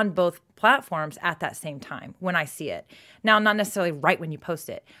it on both platforms at that same time when I see it. Now, not necessarily right when you post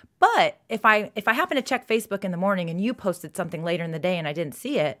it, but if I happen to check Facebook in the morning and you posted something later in the day and I didn't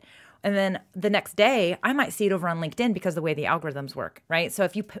see it, and then the next day I might see it over on LinkedIn because of the way the algorithms work, right? So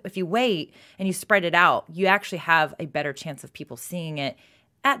if you wait and you spread it out, you actually have a better chance of people seeing it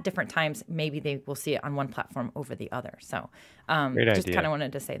at different times. Maybe they will see it on one platform over the other. So just kind of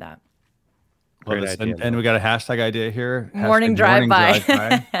wanted to say that. Great idea, and we got a hashtag idea here. Morning drive-by.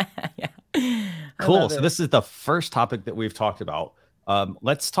 Yeah. Cool. So this is the first topic that we've talked about.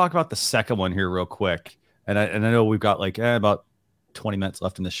 Let's talk about the second one here real quick. And I know we've got like about 20 minutes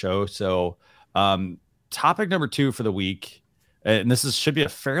left in the show. So topic number 2 for the week, and this should be a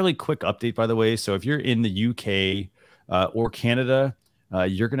fairly quick update, by the way. So if you're in the UK or Canada,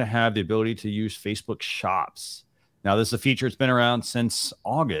 you're going to have the ability to use Facebook Shops. Now, this is a feature that's been around since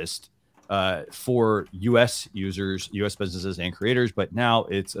August. For U.S. users, U.S. businesses and creators, but now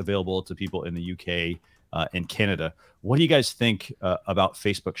it's available to people in the U.K. And Canada. What do you guys think about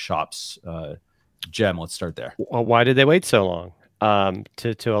Facebook Shops? Jem, let's start there. Well, why did they wait so long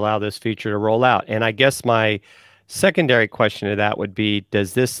to allow this feature to roll out? And I guess my secondary question to that would be,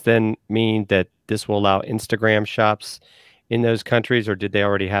 does this then mean that this will allow Instagram shops in those countries, or did they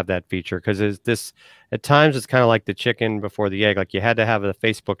already have that feature? Because at times it's kind of like the chicken before the egg. Like you had to have a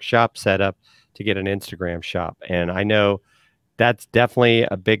Facebook shop set up to get an Instagram shop. And I know that's definitely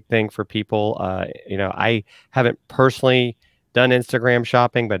a big thing for people. I haven't personally done Instagram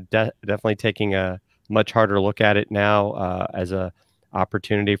shopping, but definitely taking a much harder look at it now as a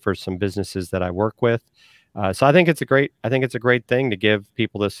opportunity for some businesses that I work with. So I think it's a great thing to give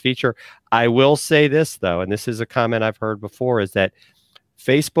people this feature. I will say this though, and this is a comment I've heard before, is that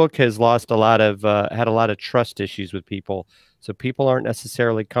Facebook has lost had a lot of trust issues with people. So people aren't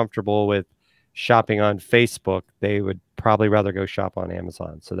necessarily comfortable with shopping on Facebook. They would probably rather go shop on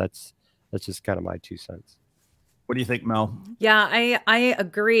Amazon. So that's just kind of my 2 cents. What do you think, Mel? Yeah, I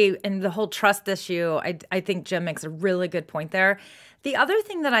agree. And the whole trust issue, I think Jim makes a really good point there. The other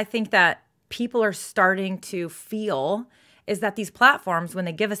thing that I think that people are starting to feel is that these platforms, when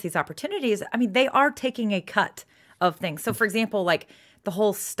they give us these opportunities, I mean, they are taking a cut of things. So for example, like the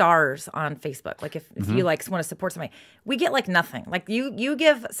whole stars on Facebook. Like if you like want to support somebody, we get like nothing. Like you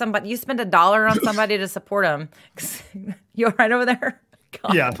give somebody, you spend $1 on somebody to support them. You all right over there?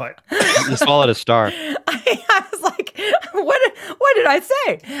 God. Yeah, but You swallowed a star. I was like, what did I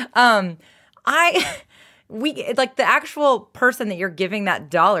say? We like the actual person that you're giving that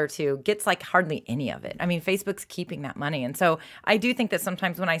dollar to gets like hardly any of it. I mean, Facebook's keeping that money. And so I do think that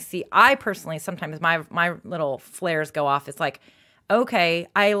sometimes when I personally, sometimes my little flares go off. It's like, okay,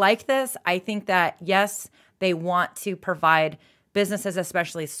 I like this. I think that, yes, they want to provide businesses,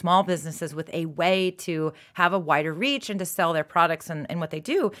 especially small businesses, with a way to have a wider reach and to sell their products and what they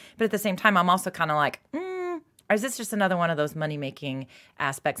do. But at the same time, I'm also kind of like, or is this just another one of those money-making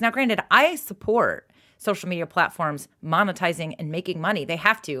aspects? Now, granted, I support social media platforms monetizing and making money. They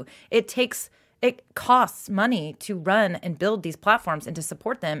have to. It costs money to run and build these platforms and to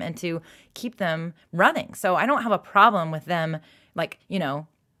support them and to keep them running. So I don't have a problem with them, like,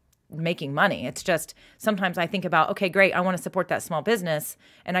 making money. It's just sometimes I think about, okay, great, I want to support that small business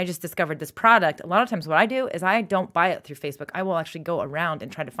and I just discovered this product. A lot of times what I do is I don't buy it through Facebook. I will actually go around and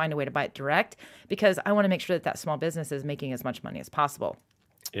try to find a way to buy it direct because I want to make sure that small business is making as much money as possible.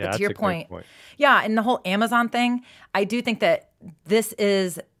 Yeah, but to your point, point. Yeah, and the whole Amazon thing, I do think that this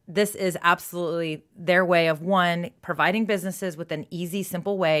is absolutely their way of, one, providing businesses with an easy,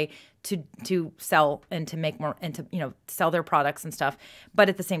 simple way to sell and to make more and to sell their products and stuff. But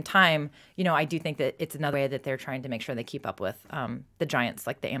at the same time, I do think that it's another way that they're trying to make sure they keep up with the giants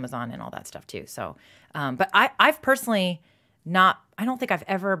like the Amazon and all that stuff too. So, but I've personally I don't think I've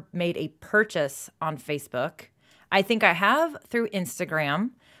ever made a purchase on Facebook. I think I have through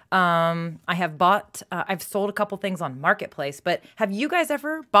Instagram. I have bought, I've sold a couple things on Marketplace, but have you guys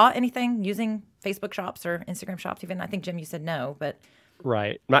ever bought anything using Facebook shops or Instagram shops even? I think, Jim, you said no, but.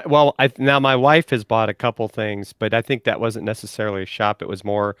 Right. Now my wife has bought a couple things, but I think that wasn't necessarily a shop. It was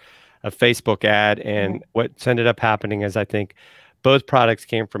more a Facebook ad. And what's ended up happening is I think both products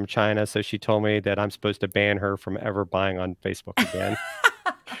came from China. So she told me that I'm supposed to ban her from ever buying on Facebook again.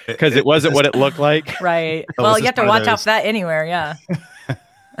 Because it wasn't what it looked like. Right. Well, you have to watch out for that anywhere. Yeah.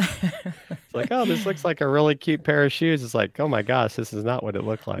 It's like, oh, this looks like a really cute pair of shoes. It's like, oh my gosh, this is not what it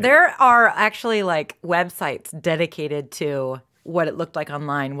looked like. There are actually like websites dedicated to what it looked like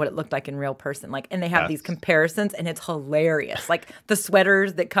online, what it looked like in real person. Like, and they have these comparisons and it's hilarious. Like the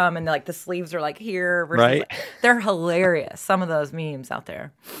sweaters that come and like the sleeves are like here versus right. They're hilarious. Some of those memes out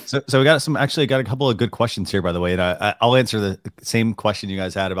there. So we got got a couple of good questions here, by the way. And I'll answer the same question you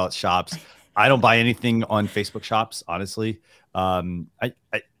guys had about shops. I don't buy anything on Facebook shops, honestly.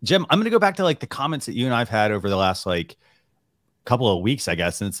 Jim, I'm going to go back to like the comments that you and I've had over the last like couple of weeks, I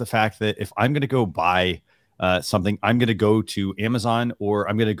guess. And it's the fact that if I'm going to go buy something, I'm going to go to Amazon, or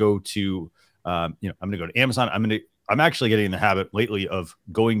I'm going to go to, I'm going to go to Amazon. I'm actually getting in the habit lately of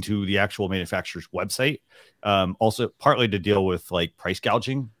going to the actual manufacturer's website. Also partly to deal with like price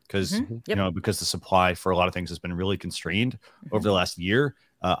gouging because, because the supply for a lot of things has been really constrained over the last year.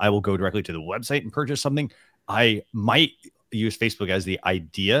 I will go directly to the website and purchase something. I might use Facebook as the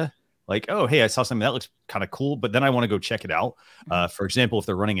idea, like, oh, hey, I saw something that looks kind of cool, but then I want to go check it out. For example, if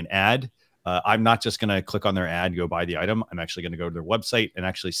they're running an ad, I'm not just going to click on their ad and go buy the item. I'm actually going to go to their website and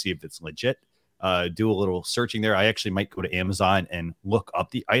actually see if it's legit. Do a little searching there. I actually might go to Amazon and look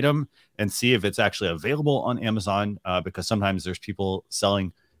up the item and see if it's actually available on Amazon, because sometimes there's people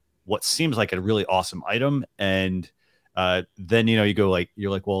selling what seems like a really awesome item. And then, you go like,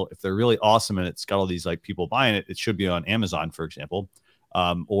 you're like, well, if they're really awesome and it's got all these like people buying it, it should be on Amazon, for example.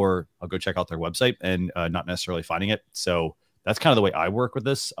 Or I'll go check out their website and not necessarily finding it. So that's kind of the way I work with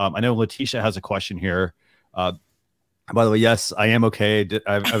this. I know Letitia has a question here. By the way, yes, I am okay.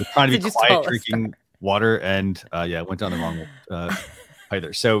 I was trying to be quiet drinking water and went down the wrong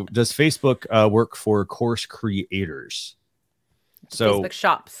either. So does Facebook work for course creators? So Facebook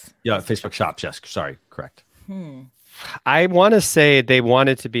shops. Yeah, Facebook shops. Yes, sorry, correct. I want to say they want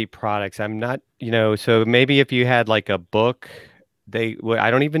it to be products. I'm not, so maybe if you had like a book, I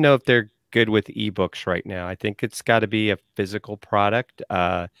don't even know if they're good with ebooks right now. I think it's got to be a physical product.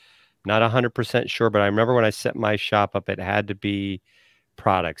 Not 100% sure, but I remember when I set my shop up, it had to be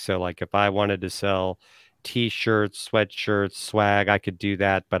products. So like if I wanted to sell t-shirts, sweatshirts, swag, I could do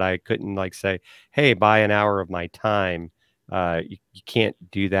that, but I couldn't like say, hey, buy an hour of my time. You can't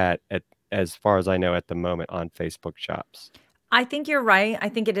do that as far as I know at the moment on Facebook shops. I think you're right. I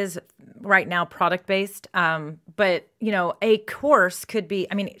think it is right now product based. But a course could be,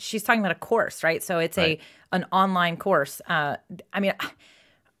 she's talking about a course, right? So it's an online course. I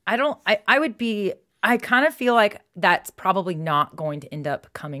kind of feel like that's probably not going to end up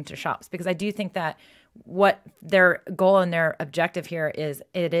coming to shops, because I do think that what their goal and their objective here is,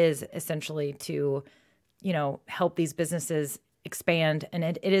 it is essentially to, help these businesses expand. And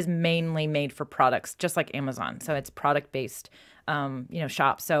it is mainly made for products, just like Amazon. So it's product-based,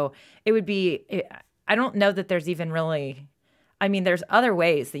 shop. So it would be, I don't know that there's even really, there's other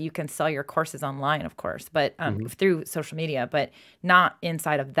ways that you can sell your courses online, of course, but through social media, but not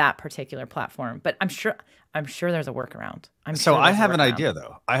inside of that particular platform. But I'm sure there's a workaround. I have an idea,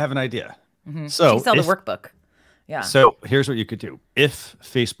 though. I have an idea. Mm-hmm. So you sell the workbook. Yeah. So here's what you could do. If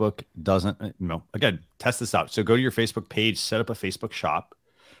Facebook doesn't, again, test this out. So go to your Facebook page, set up a Facebook shop.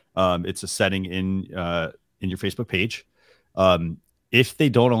 It's a setting in your Facebook page. If they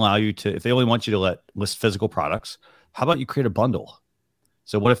don't allow you to, if they only want you to list physical products, how about you create a bundle?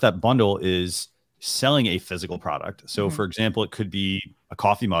 So what if that bundle is selling a physical product? So for example, it could be a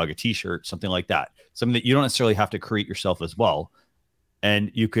coffee mug, a t-shirt, something like that. Something that you don't necessarily have to create yourself as well.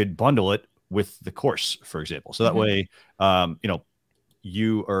 And you could bundle it with the course, for example. So that way,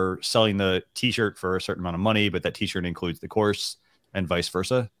 you are selling the t-shirt for a certain amount of money, but that t-shirt includes the course and vice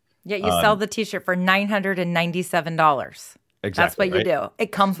versa. Yeah, you sell the t-shirt for $997. Exactly. That's what you do.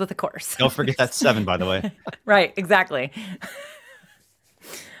 It comes with a course. Don't forget that 7, by the way. Right, exactly.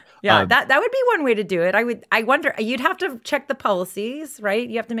 Yeah, that would be one way to do it. I wonder, you'd have to check the policies, right?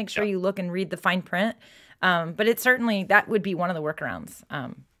 You have to make sure you look and read the fine print. But it certainly, that would be one of the workarounds.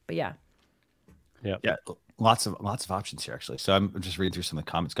 But yeah. Yeah. Lots of options here, actually. So I'm just reading through some of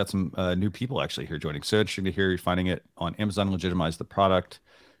the comments. Got some new people actually here joining. So interesting to hear you're finding it on Amazon, legitimize the product,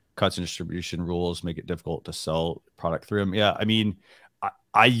 cuts and distribution rules, make it difficult to sell product through them. Yeah.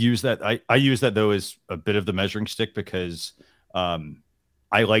 I use that. I use that though as a bit of the measuring stick because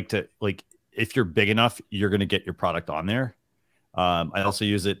I like to, if you're big enough, you're going to get your product on there. I also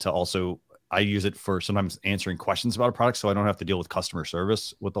use it to I use it for sometimes answering questions about a product. So I don't have to deal with customer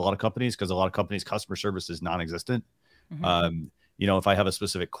service with a lot of companies because a lot of companies, customer service is non-existent. If I have a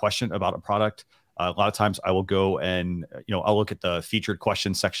specific question about a product, a lot of times I will go and, I'll look at the featured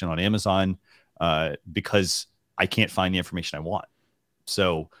questions section on Amazon because I can't find the information I want.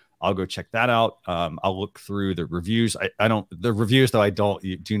 So I'll go check that out. I'll look through the reviews. I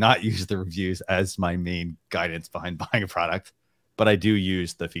do not use the reviews as my main guidance behind buying a product, but I do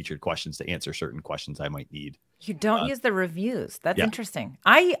use the featured questions to answer certain questions I might need. You don't use the reviews. That's interesting.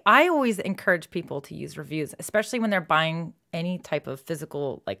 I always encourage people to use reviews, especially when they're buying any type of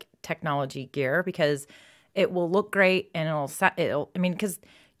physical technology gear, because it will look great and because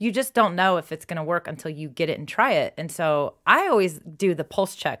you just don't know if it's going to work until you get it and try it. And so I always do the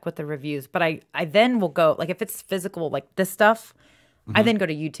pulse check with the reviews, but I then will go, if it's physical, like this stuff, I then go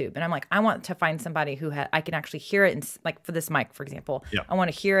to YouTube and I'm like, I want to find somebody who I can actually hear it. And for this mic, for example, I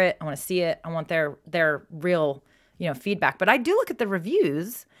want to hear it. I want to see it. I want their real, feedback. But I do look at the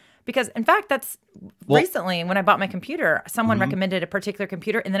reviews because, in fact, that's recently when I bought my computer, someone recommended a particular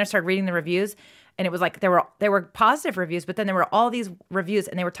computer, and then I started reading the reviews, and it was like there were positive reviews, but then there were all these reviews,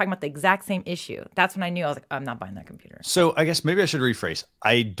 and they were talking about the exact same issue. That's when I knew I was like, I'm not buying that computer. So I guess maybe I should rephrase.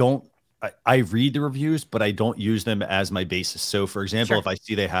 I read the reviews, but I don't use them as my basis. So for example, if I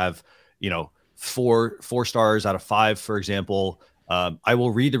see they have, 4 stars out of 5, for example, I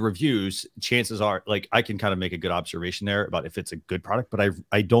will read the reviews. Chances are I can kind of make a good observation there about if it's a good product, but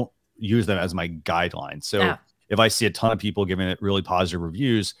I don't use them as my guideline. So if I see a ton of people giving it really positive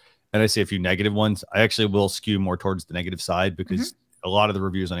reviews and I see a few negative ones, I actually will skew more towards the negative side because a lot of the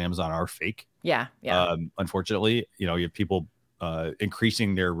reviews on Amazon are fake. Yeah. Unfortunately, you have people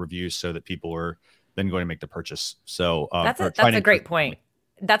increasing their reviews so that people are then going to make the purchase. So that's a great point.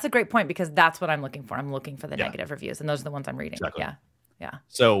 That's a great point because that's what I'm looking for. I'm looking for the negative reviews, and those are the ones I'm reading. Exactly. Yeah.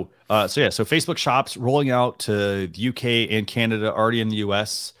 So Facebook shops rolling out to the UK and Canada, already in the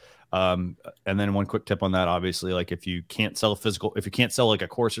US. And then one quick tip on that, obviously, if you can't sell a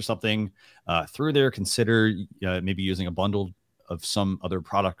course or something through there, consider maybe using a bundle of some other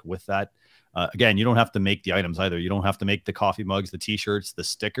product with that. Again, you don't have to make the items either. You don't have to make the coffee mugs, the t-shirts, the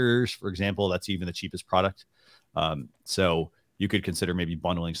stickers, for example. That's even the cheapest product. So you could consider maybe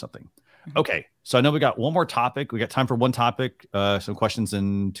bundling something. Okay. So I know we got one more topic. We got time for one topic, some questions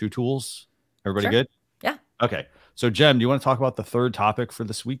and 2 tools. Everybody good? Yeah. Okay. So Jem, do you want to talk about the third topic for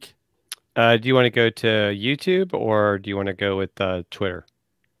this week? Do you want to go to YouTube or do you want to go with Twitter?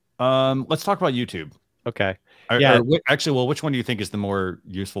 Let's talk about YouTube. Okay. Which one do you think is the more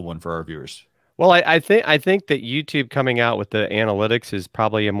useful one for our viewers? Well, I think that YouTube coming out with the analytics is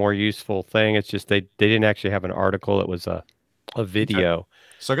probably a more useful thing. It's just they didn't actually have an article. It was a video. Okay.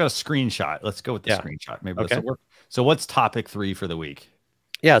 So I got a screenshot. Let's go with the screenshot. Maybe this will work. So what's topic 3 for the week?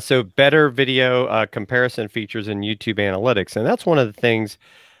 Yeah. So better video comparison features in YouTube analytics. And that's one of the things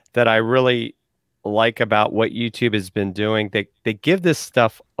that I really like about what YouTube has been doing. They give this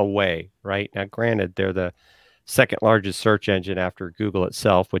stuff away, right? Now, granted, they're the second largest search engine after Google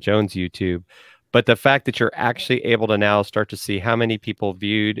itself, which owns YouTube. But the fact that you're actually able to now start to see how many people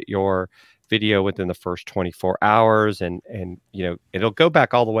viewed your video within the first 24 hours, and it'll go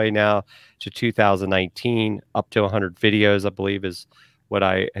back all the way now to 2019, up to 100 videos, I believe, is what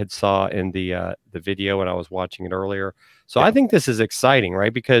I had saw in the video when I was watching it earlier. So I think this is exciting,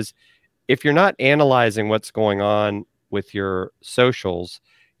 right? Because if you're not analyzing what's going on with your socials,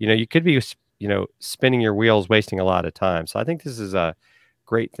 you could be spinning your wheels, wasting a lot of time. So I think this is a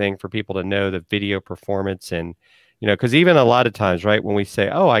great thing for people to know the video performance. And because even a lot of times, right, when we say,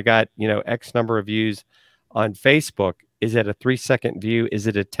 oh, I got X number of views on Facebook, is it a 3-second view? Is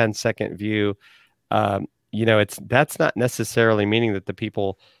it a 10-second view? That's not necessarily meaning that the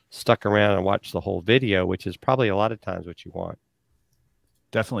people stuck around and watched the whole video, which is probably a lot of times what you want.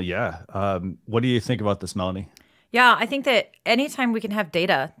 Definitely, yeah. What do you think about this, Melanie? Yeah, I think that anytime we can have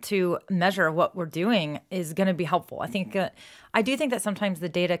data to measure what we're doing is going to be helpful. I do think that sometimes the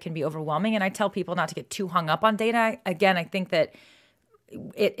data can be overwhelming, and I tell people not to get too hung up on data. Again, I think that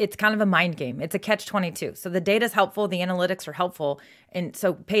it's kind of a mind game. It's a catch-22. So the data is helpful, the analytics are helpful, and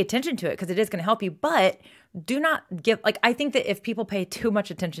so pay attention to it because it is going to help you. But do not give, I think that if people pay too much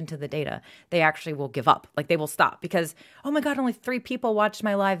attention to the data, they actually will give up. They will stop because, oh my God, only 3 people watched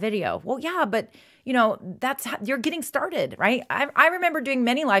my live video. Well, yeah, but that's how you're getting started, right? I remember doing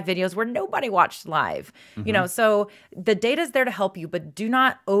many live videos where nobody watched live, so the data is there to help you, but do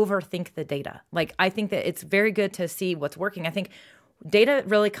not overthink the data. I think that it's very good to see what's working. I think data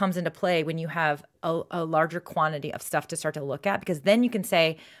really comes into play when you have a larger quantity of stuff to start to look at, because then you can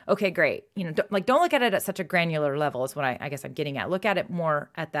say, okay, great. Don't look at it at such a granular level is what I guess I'm getting at. Look at it more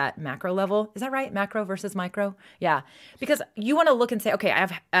at that macro level. Is that right? Macro versus micro? Yeah. Because you want to look and say, okay, I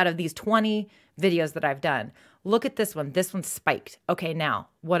have out of these 20 videos that I've done, look at this one. This one's spiked. Okay, now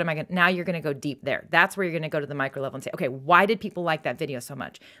what am I going to, now you're going to go deep there. That's where you're going to go to the micro level and say, okay, why did people like that video so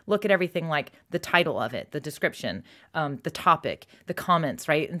much? Look at everything like the title of it, the description, the topic, the comments,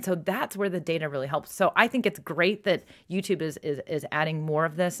 right? And so that's where the data really helps. So I think it's great that YouTube is adding more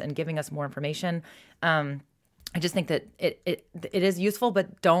of this and giving us more information. I just think that it is useful,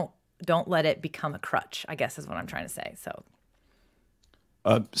 but don't let it become a crutch, I guess is what I'm trying to say.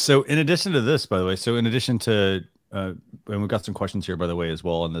 So in addition to this, by the way, in addition to, and we've got some questions here, by the way, as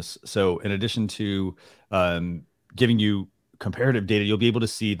well on this. So in addition to giving you comparative data, you'll be able to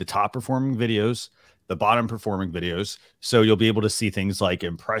see the top performing videos, the bottom performing videos. So you'll be able to see things like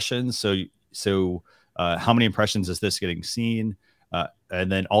impressions. So how many impressions is this getting seen?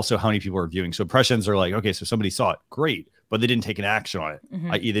 And then also how many people are viewing. So impressions are okay, so somebody saw it, great, but they didn't take an action on it,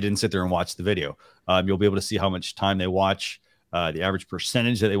 i.e. they didn't sit there and watch the video. You'll be able to see how much time they watch, the average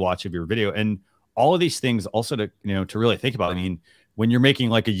percentage that they watch of your video, and all of these things also to really think about. I mean, when you're making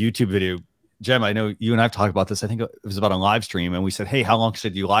a YouTube video, Jem, I know you and I've talked about this. I think it was about a live stream, and we said, hey, how long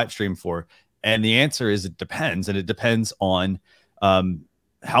should you live stream for? And the answer is it depends, and it depends on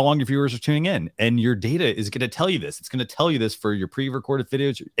how long your viewers are tuning in, and your data is going to tell you this. It's going to tell you this for your pre-recorded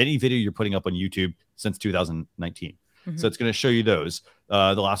videos, any video you're putting up on YouTube since 2019. So it's going to show you those,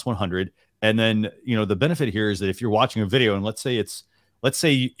 the last 100. And then, the benefit here is that if you're watching a video and let's say,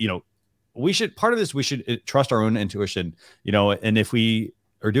 we should trust our own intuition, and if we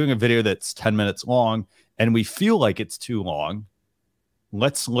are doing a video that's 10 minutes long and we feel like it's too long,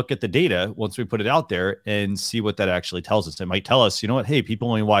 let's look at the data once we put it out there and see what that actually tells us. It might tell us, hey, people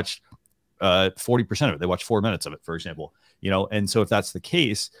only watched 40% of it. They watched 4 minutes of it, for example, and so if that's the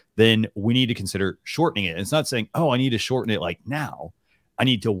case, then we need to consider shortening it. And it's not saying, oh, I need to shorten it now. I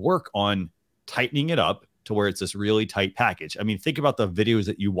need to work on tightening it up to where it's this really tight package. I mean, think about the videos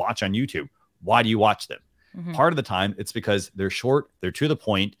that you watch on YouTube. Why do you watch them? Part of the time, it's because they're short, they're to the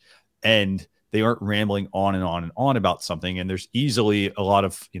point, and they aren't rambling on and on and on about something. And there's easily a lot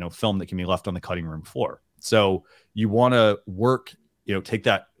of, film that can be left on the cutting room floor. So you want to work, take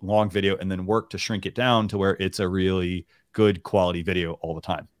that long video and then work to shrink it down to where it's a really good quality video all the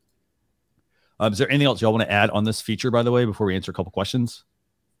time. Is there anything else y'all want to add on this feature, by the way, before we answer a couple questions?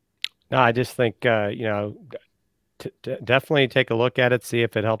 No, I just think, definitely take a look at it, see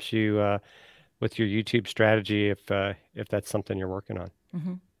if it helps you with your YouTube strategy, if that's something you're working on.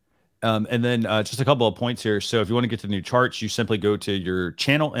 And then just a couple of points here. So if you want to get to the new charts, you simply go to your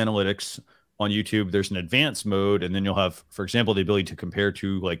channel analytics on YouTube. There's an advanced mode, and then you'll have, for example, the ability to compare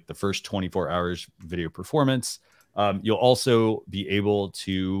to the first 24 hours video performance. You'll also be able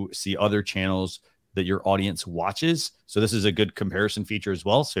to see other channels that your audience watches. So this is a good comparison feature as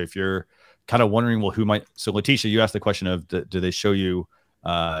well. So if you're kind of wondering, well, so Letitia, you asked the question of, do they show you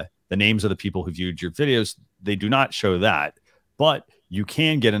the names of the people who viewed your videos. They do not show that, but you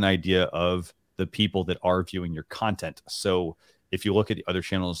can get an idea of the people that are viewing your content. So if you look at the other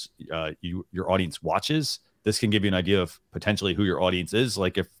channels your audience watches, this can give you an idea of potentially who your audience is.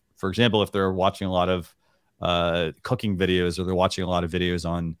 Like if, for example, if they're watching a lot of cooking videos, or they're watching a lot of videos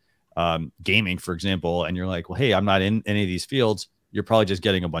on gaming, for example, and you're like, well, hey, I'm not in any of these fields, you're probably just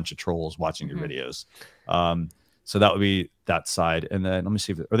getting a bunch of trolls watching your videos. So that would be that side. And then let me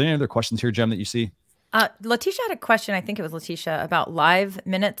see, are there any other questions here, Jem, that you see? Letitia had a question, I think it was Letitia, about live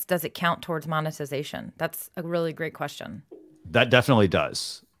minutes. Does it count towards monetization? That's a really great question. That definitely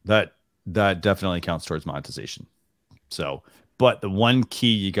does. That definitely counts towards monetization. So, but the one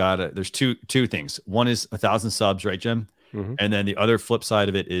key you gotta, there's two things. One is 1,000 subs, right, Jim? And then the other flip side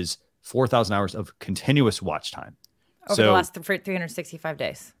of it is 4,000 hours of continuous watch time. Over the last 365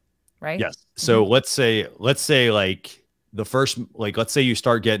 days, right? Yes. So let's say like the first, like, let's say you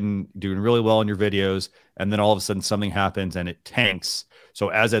start doing really well in your videos, and then all of a sudden something happens and it tanks. So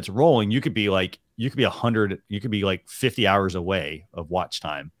as it's rolling, you could be like 100, you could be like 50 hours away of watch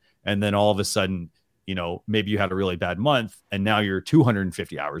time. And then all of a sudden, you know, maybe you had a really bad month and now you're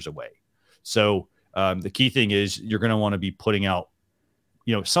 250 hours away. So the key thing is you're going to want to be putting out,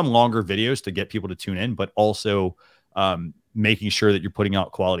 you know, some longer videos to get people to tune in, but also making sure that you're putting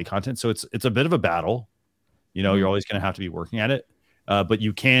out quality content. So it's a bit of a battle. You know, you're always going to have to be working at it, but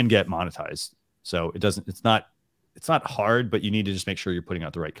you can get monetized. So it's not hard, but you need to just make sure you're putting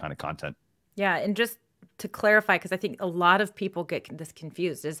out the right kind of content. Yeah. And just to clarify, because I think a lot of people get this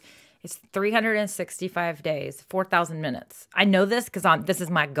confused, it's 365 days, 4,000 minutes. I know this because this is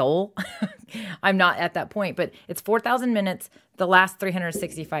my goal. I'm not at that point, but it's 4,000 minutes the last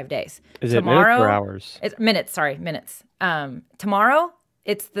 365 days. Is it minutes or hours? It's minutes, sorry, minutes. Tomorrow,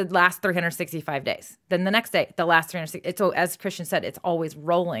 it's the last 365 days. Then the next day, the last 360. So as Christian said, it's always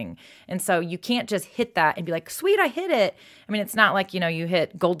rolling. And so you can't just hit that and be like, sweet, I hit it. I mean, it's not like, you know, you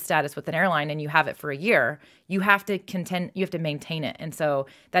hit gold status with an airline and you have it for a year. You have to maintain it. And so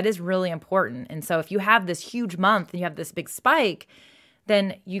that is really important. And so if you have this huge month and you have this big spike,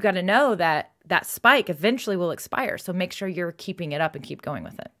 then you got to know that that spike eventually will expire. So make sure you're keeping it up and keep going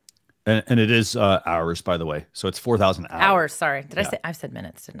with it. And it is hours, by the way. So it's 4,000 hours. Hours, sorry. I said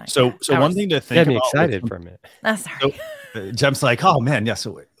minutes, didn't I? So one thing to think about. Excited for a minute. Oh, sorry. So, Jem's like, oh man, yeah.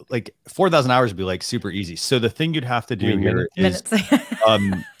 So like 4,000 hours would be like super easy. So the thing you'd have to do here is,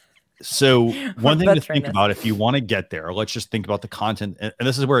 so one thing to think about if you want to get there, let's just think about the content. And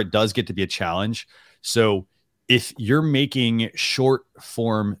this is where it does get to be a challenge. So if you're making short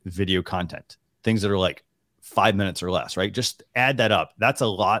form video content, things that are like 5 minutes or less, right? Just add that up. That's a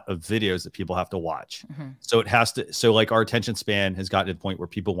lot of videos that people have to watch. So it has to, so like our attention span has gotten to the point where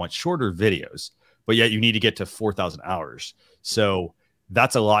people want shorter videos, but yet you need to get to 4,000 hours. So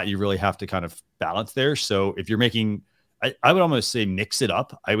that's a lot you really have to kind of balance there. So if you're making, I would almost say mix it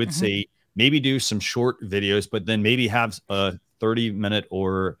up. I would say maybe do some short videos, but then maybe have a 30-minute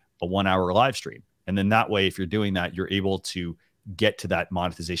or a 1 hour live stream. And then that way, if you're doing that, you're able to get to that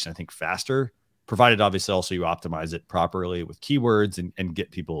monetization, I think, faster, provided obviously also you optimize it properly with keywords and get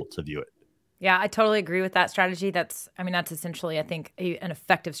people to view it. Yeah, I totally agree with that strategy. That's essentially, I think, an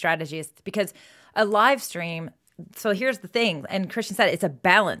effective strategy, is because a live stream. So here's the thing, and Christian said it's a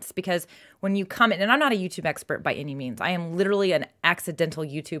balance, because when you come in, and I'm not a YouTube expert by any means. I am literally an accidental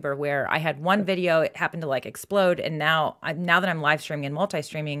YouTuber where I had one video, it happened to like explode, and now that I'm live streaming and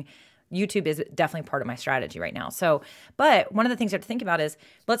multi-streaming, YouTube is definitely part of my strategy right now. So, but one of the things you have to think about is,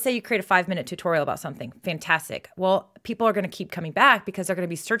 let's say you create a 5-minute tutorial about something. Fantastic. Well, people are going to keep coming back because they're going to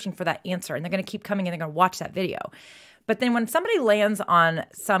be searching for that answer, and they're going to keep coming and they're going to watch that video. But then when somebody lands on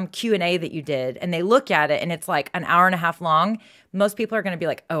some Q&A that you did and they look at it and it's like an hour and a half long, most people are going to be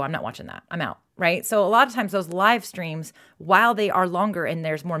like, oh, I'm not watching that. I'm out. Right? So a lot of times those live streams, while they are longer and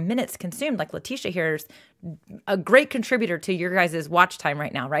there's more minutes consumed, like Letitia here is a great contributor to your guys' watch time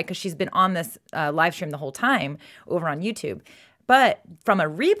right now, right? Because she's been on this live stream the whole time over on YouTube. But from a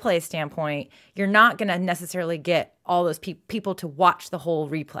replay standpoint, you're not going to necessarily get all those people to watch the whole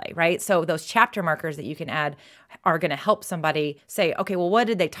replay, right? So those chapter markers that you can add are going to help somebody say, okay, well, what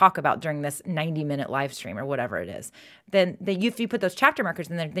did they talk about during this 90-minute live stream or whatever it is? Then if you put those chapter markers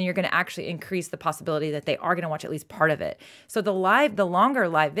in there, then you're going to actually increase the possibility that they are going to watch at least part of it. So the longer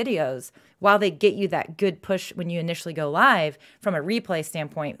live videos, while they get you that good push when you initially go live, from a replay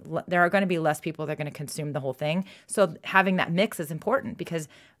standpoint, there are going to be less people that are going to consume the whole thing. So having that mix is important, because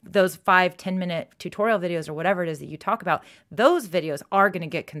those 5-10-minute tutorial videos or whatever it is that you talk about, those videos are going to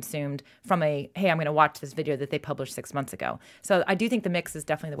get consumed from hey, I'm going to watch this video that they published 6 months ago. So I do think the mix is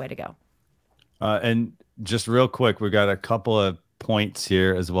definitely the way to go. And just real quick, we've got a couple of points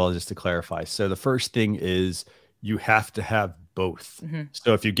here as well, just to clarify. So the first thing is you have to have both.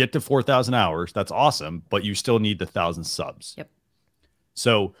 So if you get to 4,000 hours, that's awesome, but you still need the 1,000 subs. Yep.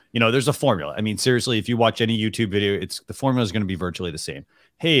 So, there's a formula. I mean, seriously, if you watch any YouTube video, the formula is going to be virtually the same.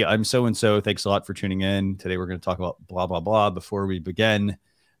 Hey, I'm so-and-so. Thanks a lot for tuning in. Today, we're going to talk about blah, blah, blah. Before we begin,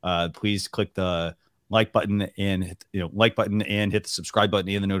 please click the like button and hit, hit the subscribe button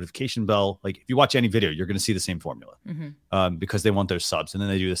and the notification bell. Like if you watch any video, you're going to see the same formula because they want those subs. And then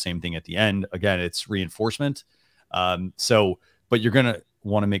they do the same thing at the end. Again, it's reinforcement. But you're going to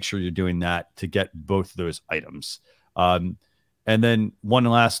want to make sure you're doing that to get both of those items. And then one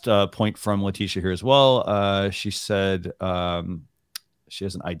last point from Letitia here as well. She said she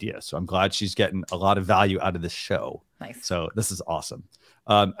has an idea. So I'm glad she's getting a lot of value out of this show. Nice. So this is awesome.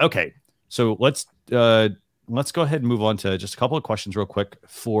 Okay. So let's go ahead and move on to just a couple of questions real quick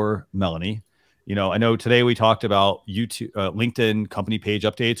for Melanie. I know today we talked about YouTube, LinkedIn company page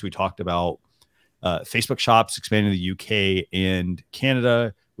updates. We talked about Facebook shops expanding to the UK and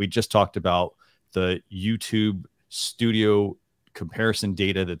Canada. We just talked about the YouTube studio comparison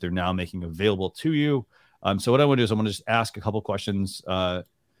data that they're now making available to you. So what I want to do is I'm going to just ask a couple of questions or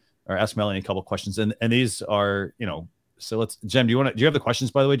ask Melanie a couple of questions. And these are, so let's, Jem, do you have the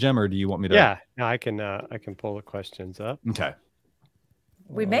questions, by the way, Jem, or do you want me to? Yeah, no, I can pull the questions up. Okay.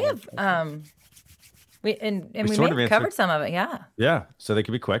 We may have, we may have covered some of it. Yeah. Yeah. So they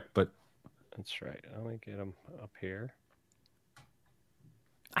could be quick, but. That's right. Let me get them up here.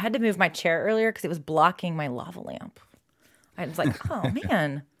 I had to move my chair earlier because it was blocking my lava lamp. I was like, oh,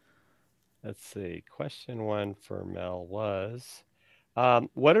 man. Let's see. Question 1 for Mel was,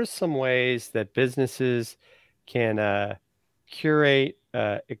 what are some ways that businesses can curate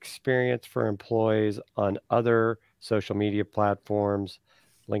experience for employees on other social media platforms,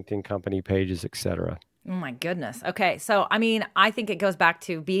 LinkedIn company pages, etc.? Oh my goodness. Okay. So, I mean, I think it goes back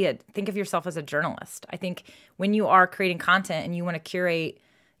to think of yourself as a journalist. I think when you are creating content and you want to curate,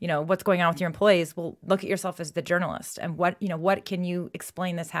 what's going on with your employees, well, look at yourself as the journalist and what can you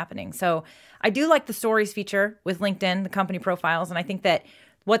explain this happening? So I do like the stories feature with LinkedIn, the company profiles. And I think that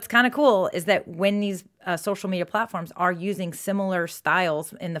what's kind of cool is that when these social media platforms are using similar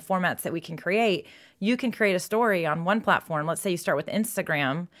styles in the formats that we can create, you can create a story on one platform. Let's say you start with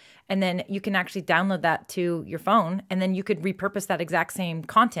Instagram, and then you can actually download that to your phone, and then you could repurpose that exact same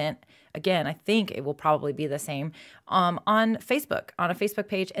content. Again, I think it will probably be the same on Facebook, on a Facebook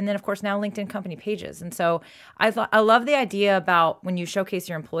page, and then of course now LinkedIn company pages. And so I love the idea about when you showcase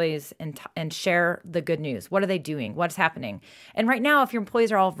your employees and share the good news. What are they doing? What's happening? And right now, if your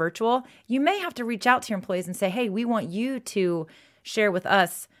employees are all virtual, you may have to reach out to your employees and say, hey, we want you to share with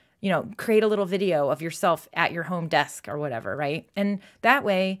us, create a little video of yourself at your home desk or whatever, right? And that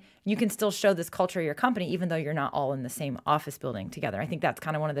way you can still show this culture of your company, even though you're not all in the same office building together. I think that's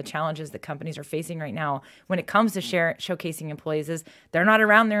kind of one of the challenges that companies are facing right now when it comes to showcasing employees is they're not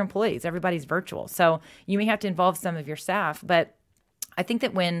around their employees. Everybody's virtual. So you may have to involve some of your staff, but I think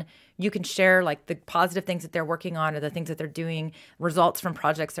that when you can share like the positive things that they're working on or the things that they're doing, results from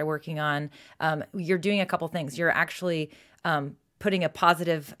projects they're working on, you're doing a couple things. You're actually putting a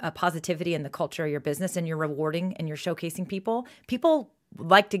positivity in the culture of your business, and you're rewarding and you're showcasing people. People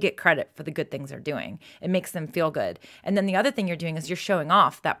like to get credit for the good things they're doing. It makes them feel good. And then the other thing you're doing is you're showing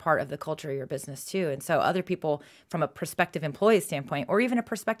off that part of the culture of your business too. And so other people from a prospective employee standpoint, or even a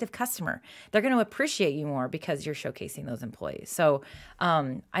prospective customer, they're going to appreciate you more because you're showcasing those employees. So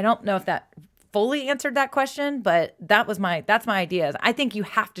I don't know if that fully answered that question, but that's my idea. I think you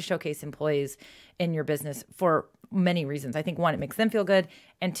have to showcase employees in your business for many reasons. I think one, it makes them feel good,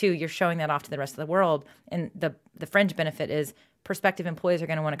 and two, you're showing that off to the rest of the world. And the fringe benefit is prospective employees are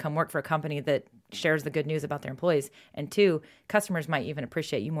going to want to come work for a company that shares the good news about their employees. And two, customers might even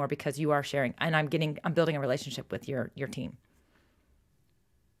appreciate you more because you are sharing, and I'm building a relationship with your team.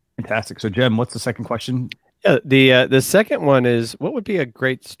 Fantastic. So Jem, what's the second question? Yeah, the second one is, what would be a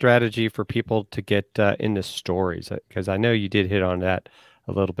great strategy for people to get into stories? Because I know you did hit on that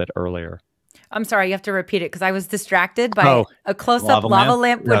a little bit earlier. I'm sorry, you have to repeat it because I was distracted by a close-up lava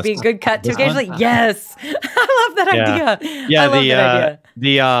lamp would be a good cut to occasionally. Yes, I love that idea. Yeah, I love that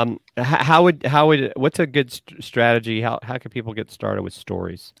idea. What's a good strategy? How can people get started with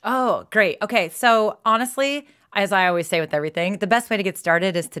stories? Oh, great. Okay, so honestly, as I always say with everything, the best way to get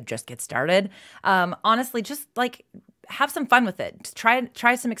started is to just get started. Honestly, just like have some fun with it. Just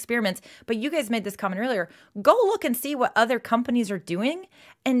try some experiments. But you guys made this comment earlier. Go look and see what other companies are doing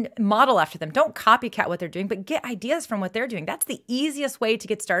and model after them. Don't copycat what they're doing, but get ideas from what they're doing. That's the easiest way to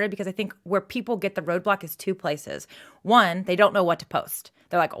get started, because I think where people get the roadblock is two places. One, they don't know what to post.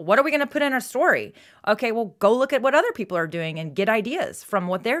 They're like, what are we going to put in our story? Okay, well, go look at what other people are doing and get ideas from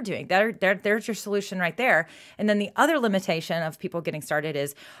what they're doing. There's your solution right there. And then the other limitation of people getting started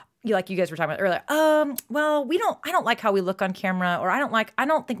is, like you guys were talking about earlier, well, I don't like how we look on camera, or I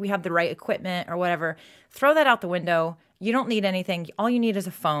don't think we have the right equipment or whatever. Throw that out the window. You don't need anything. All you need is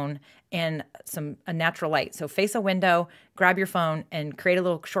a phone and a natural light. So face a window, grab your phone, and create a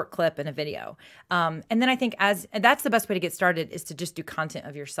little short clip and a video. And then I think that's the best way to get started, is to just do content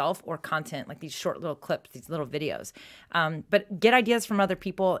of yourself, or content like these short little clips, these little videos. But get ideas from other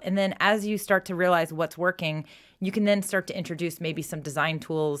people. And then as you start to realize what's working, you can then start to introduce maybe some design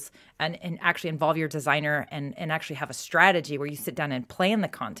tools and actually involve your designer and actually have a strategy where you sit down and plan the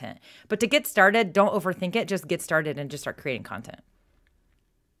content. But to get started, don't overthink it. Just get started and just start creating content.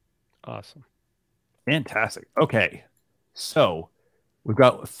 Awesome. Fantastic. Okay. So we've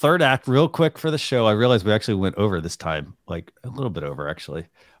got third act real quick for the show. I realized we actually went over this time, like a little bit over actually.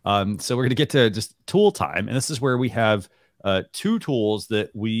 So we're going to get to just tool time. And this is where we have two tools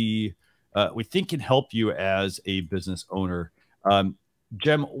that we think can help you as a business owner.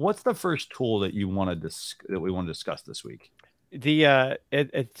 Jem, what's the first tool that we want to discuss this week?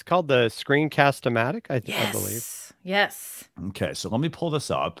 It's called the Screencast-o-matic, I believe. Yes. Okay, so let me pull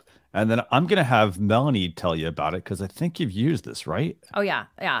this up, and then I'm gonna have Melanie tell you about it, because I think you've used this, right? Oh yeah.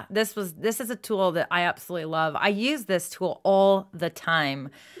 This is a tool that I absolutely love. I use this tool all the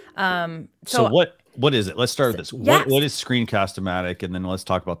time. So what is it? Let's start with this. Yes. What is Screencast-o-matic, and then let's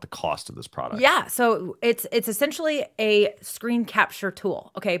talk about the cost of this product. Yeah, so it's essentially a screen capture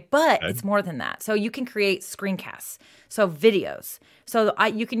tool, okay? But it's more than that. So you can create screencasts, so videos. So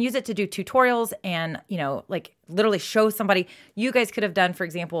you can use it to do tutorials and, like literally show somebody. You guys could have done, for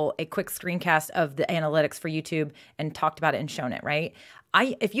example, a quick screencast of the analytics for YouTube and talked about it and shown it, right?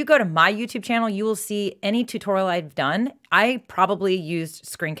 If you go to my YouTube channel, you will see any tutorial I've done. I probably used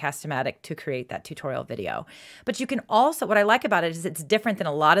Screencast-o-matic to create that tutorial video. But you can also, what I like about it is it's different than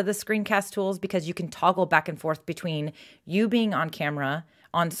a lot of the screencast tools, because you can toggle back and forth between you being on camera,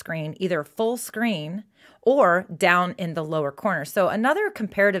 on screen, either full screen or down in the lower corner. So another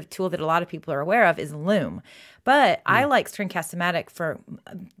comparative tool that a lot of people are aware of is Loom. But I like Screencast-o-matic for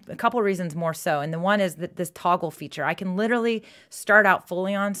a couple of reasons more so. And the one is that this toggle feature. I can literally start out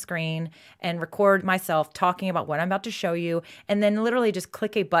fully on screen and record myself talking about what I'm about to show you, and then literally just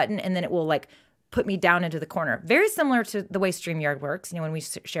click a button, and then it will like put me down into the corner. Very similar to the way StreamYard works, when we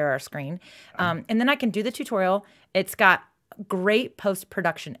share our screen. And then I can do the tutorial. It's got great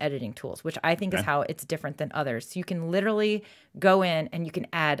post-production editing tools, which I think is how it's different than others. So you can literally go in and you can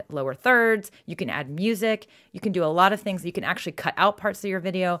add lower thirds, you can add music, you can do a lot of things. You can actually cut out parts of your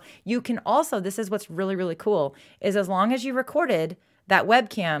video. You can also, this is what's really, really cool, is as long as you recorded that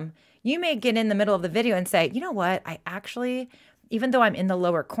webcam, you may get in the middle of the video and say, you know what, even though I'm in the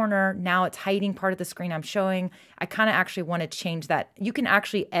lower corner, now it's hiding part of the screen I'm showing, I kind of actually want to change that. You can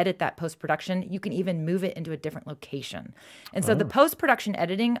actually edit that post-production. You can even move it into a different location. And so the post-production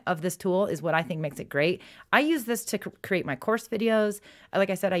editing of this tool is what I think makes it great. I use this to create my course videos. Like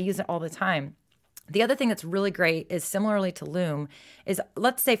I said, I use it all the time. The other thing that's really great is, similarly to Loom, is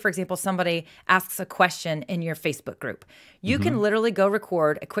let's say, for example, somebody asks a question in your Facebook group. You can literally go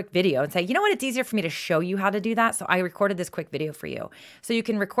record a quick video and say, you know what, it's easier for me to show you how to do that. So I recorded this quick video for you. So you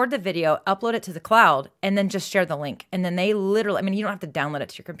can record the video, upload it to the cloud, and then just share the link. And then they literally, you don't have to download it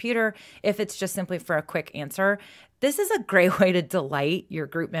to your computer if it's just simply for a quick answer. This is a great way to delight your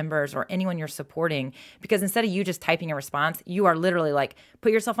group members or anyone you're supporting, because instead of you just typing a response, you are literally like,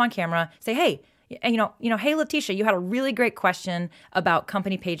 put yourself on camera, say, hey, hey, Letitia, you had a really great question about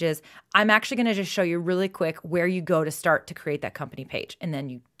company pages. I'm actually going to just show you really quick where you go to start to create that company page. And then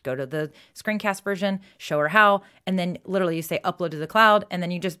you go to the screencast version, show her how, and then literally you say upload to the cloud, and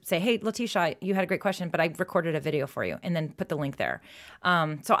then you just say, hey, Letitia, you had a great question, but I recorded a video for you, and then put the link there.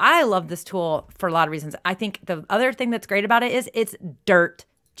 So I love this tool for a lot of reasons. I think the other thing that's great about it is it's dirt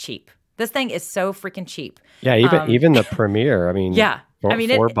cheap. This thing is so freaking cheap. Yeah, even the Premiere. Yeah.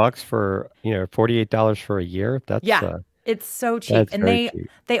 $4 for $48 for a year. That's it's so cheap, and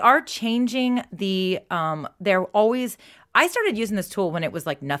they are changing the. They're always. I started using this tool when it was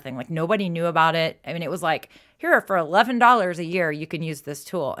like nothing, like nobody knew about it. It was like, here, for $11 a year, you can use this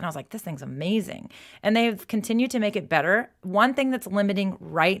tool. And I was like, this thing's amazing. And they've continued to make it better. One thing that's limiting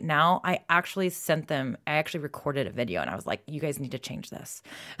right now, I actually recorded a video, and I was like, you guys need to change this.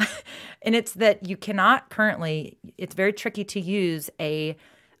 And it's that you cannot currently, it's very tricky to use like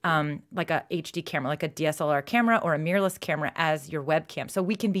a HD camera, like a DSLR camera or a mirrorless camera as your webcam. So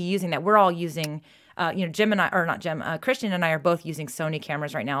we can be using that. We're all using Christian and I are both using Sony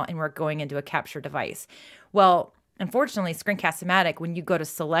cameras right now, and we're going into a capture device. Well, Unfortunately, Screencast-o-matic, when you go to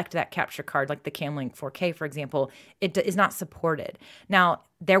select that capture card, like the Camlink 4K, for example, it is not supported. Now,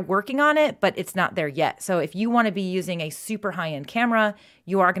 they're working on it, but it's not there yet. So if you want to be using a super high-end camera,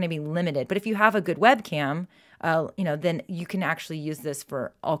 you are going to be limited. But if you have a good webcam, then you can actually use this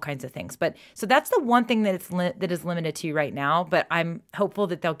for all kinds of things. But so that's the one thing that that is limited to right now. But I'm hopeful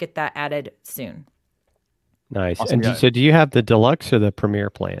that they'll get that added soon. Nice. Awesome. And so do you have the deluxe or the premier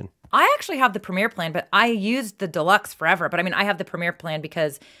plan? I actually have the Premier plan, but I used the Deluxe forever. But I mean, I have the Premier plan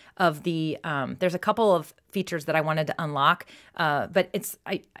because of the there's a couple of features that I wanted to unlock. But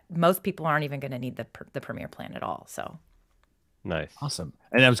most people aren't even going to need the Premier plan at all. So nice, awesome.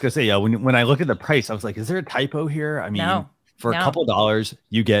 And I was gonna say, yeah, when I look at the price, I was like, is there a typo here? I mean, for a couple dollars,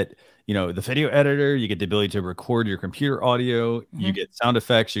 you get the video editor, you get the ability to record your computer audio, you get sound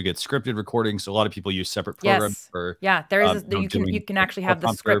effects, you get scripted recording. So a lot of people use separate programs for there is you can actually have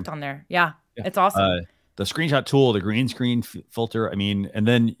the script on there. Yeah. It's awesome. The screenshot tool, the green screen filter. I mean, and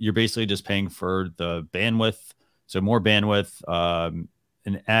then you're basically just paying for the bandwidth, so more bandwidth,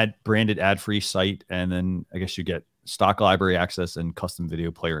 an branded ad-free site, and then I guess you get stock library access and custom video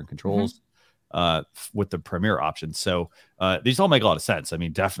player and controls. With the Premiere option. So these all make a lot of sense. I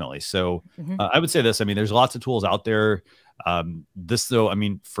mean, definitely. So I would say this, I mean, there's lots of tools out there. This though, I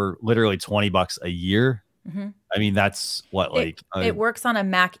mean, for literally $20 a year, I mean, that's what, like, it works on a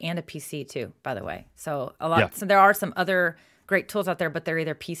Mac and a PC too, by the way. So so there are some other great tools out there, but they're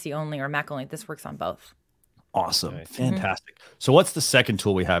either PC only or Mac only. This works on both. Awesome. Nice. Fantastic. So what's the second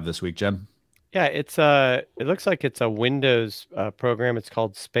tool we have this week, Jem? Yeah, it looks like it's a Windows program. It's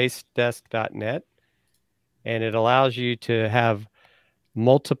called Spacedesk.net, and it allows you to have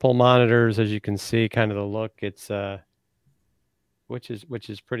multiple monitors, as you can see, kind of the look. It's which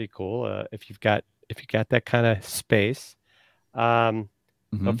is pretty cool if you've got that kind of space. But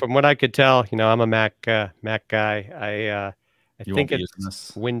from what I could tell, I'm a Mac guy. I think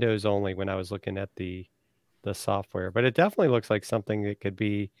it's Windows only when I was looking at the software, but it definitely looks like something that could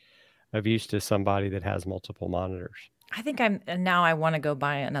be of use to somebody that has multiple monitors. I think I want to go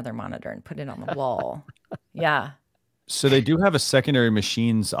buy another monitor and put it on the wall. Yeah. So they do have a secondary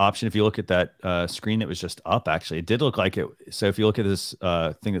machines option. If you look at that screen that was just up, actually, it did look like it. So if you look at this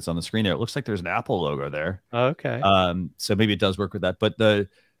thing that's on the screen there, it looks like there's an Apple logo there. Okay. So maybe it does work with that. But the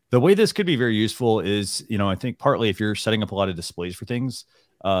way this could be very useful is, I think partly if you're setting up a lot of displays for things,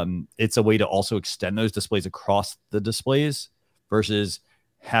 it's a way to also extend those displays across the displays versus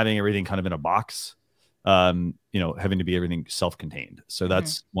having everything kind of in a box, having to be everything self-contained. So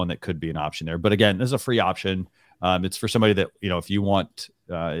that's one that could be an option there. But again, this is a free option. It's for somebody that, if you want,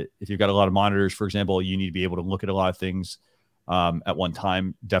 if you've got a lot of monitors, for example, you need to be able to look at a lot of things at one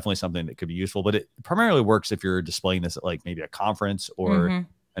time. Definitely something that could be useful, but it primarily works if you're displaying this at like maybe a conference or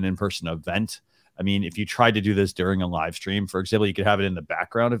an in-person event. I mean, if you tried to do this during a live stream, for example, you could have it in the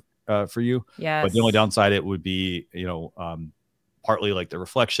background for you. Yes. But the only downside, it would be, partly like the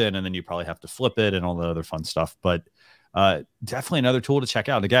reflection, and then you probably have to flip it and all the other fun stuff. But definitely another tool to check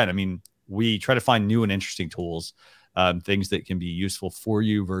out. Again, I mean, we try to find new and interesting tools, things that can be useful for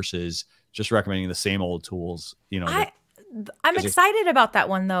you versus just recommending the same old tools. I'm excited about that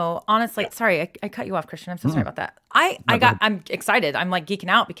one though. Honestly, sorry, I cut you off, Christian. I'm so sorry about that. I'm excited. I'm like geeking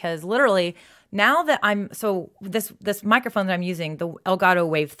out because literally now that this microphone that I'm using, the Elgato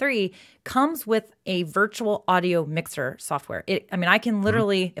Wave 3, comes with a virtual audio mixer software. I can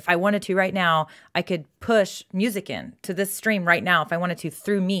literally, if I wanted to right now, I could push music in to this stream right now if I wanted to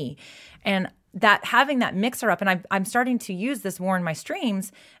through me. And that having that mixer up, and I'm starting to use this more in my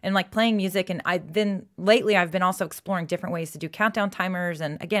streams and like playing music. And lately I've been also exploring different ways to do countdown timers.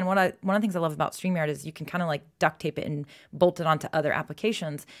 And again, one of the things I love about StreamYard is you can kind of like duct tape it and bolt it onto other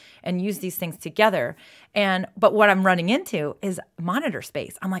applications and use these things together. But what I'm running into is monitor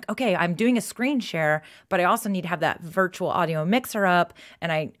space. I'm like, okay, I'm doing a screen share, but I also need to have that virtual audio mixer up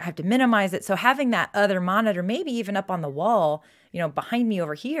and I have to minimize it. So having that other monitor, maybe even up on the wall, behind me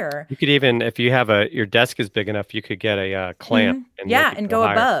over here. You could even, if you have your desk is big enough, you could get a clamp. And go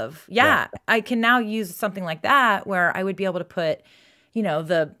higher. Above. Yeah. I can now use something like that where I would be able to put,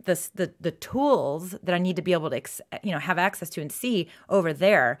 the tools that I need to be able to, have access to and see over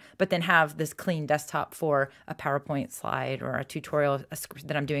there, but then have this clean desktop for a PowerPoint slide or a tutorial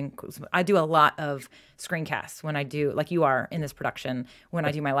that I'm doing. I do a lot of screencasts when I do, like you are in this production, when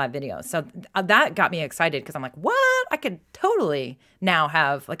I do my live videos. So that got me excited because I'm like, what? I could totally now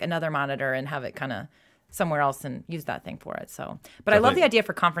have like another monitor and have it kind of somewhere else and use that thing for it. So, but I love the idea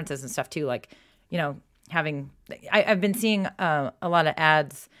for conferences and stuff too. Like, I've been seeing a lot of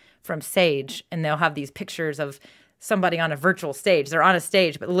ads from Sage, and they'll have these pictures of somebody on a virtual stage. They're on a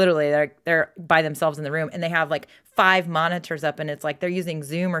stage, but literally they're by themselves in the room, and they have like 5 monitors up, and it's like they're using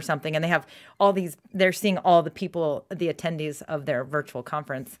Zoom or something, and they have all these, they're seeing all the people, the attendees of their virtual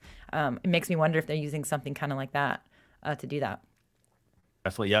conference. It makes me wonder if they're using something kind of like that to do that.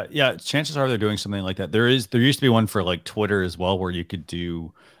 Definitely. Yeah. Yeah. Chances are they're doing something like that. There used to be one for like Twitter as well, where you could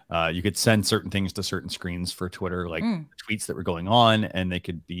do, you could send certain things to certain screens for Twitter, like tweets that were going on, and they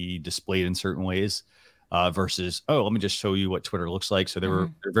could be displayed in certain ways versus, oh, let me just show you what Twitter looks like. So they're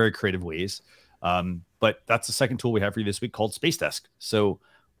very creative ways. But that's the second tool we have for you this week called Spacedesk. So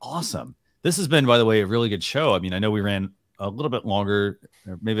awesome. This has been, by the way, a really good show. I mean, I know we ran a little bit longer,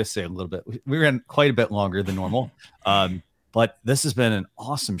 or maybe I say a little bit. We ran quite a bit longer than normal. But this has been an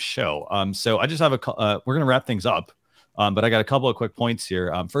awesome show. So I just have we're going to wrap things up, but I got a couple of quick points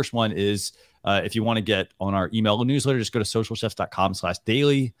here. First one is if you want to get on our email newsletter, just go to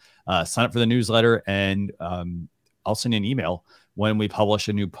socialchefs.com/daily, sign up for the newsletter, and I'll send you an email when we publish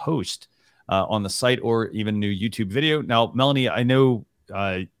a new post on the site or even a new YouTube video. Now, Melanie, I know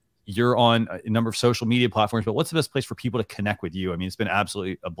you're on a number of social media platforms, but what's the best place for people to connect with you? I mean, it's been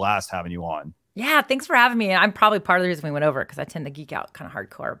absolutely a blast having you on. Yeah, thanks for having me. I'm probably part of the reason we went over, because I tend to geek out kind of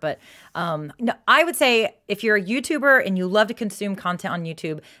hardcore. But no, I would say if you're a YouTuber and you love to consume content on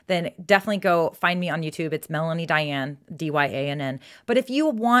YouTube, then definitely go find me on YouTube. It's Melanie Dyann, Dyann. But if you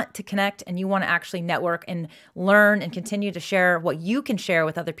want to connect and you want to actually network and learn and continue to share what you can share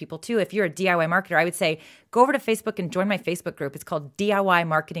with other people too, if you're a DIY marketer, I would say go over to Facebook and join my Facebook group. It's called DIY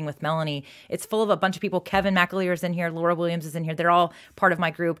Marketing with Melanie. It's full of a bunch of people. Kevin McAleer is in here. Laura Williams is in here. They're all part of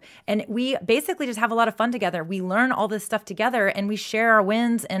my group. And we basically just have a lot of fun together. We learn all this stuff together, and we share our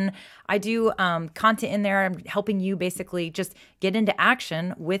wins. And I do content in there. I'm helping you basically just get into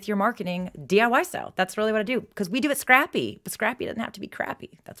action with your marketing DIY style. That's really what I do, because we do it scrappy, but scrappy doesn't have to be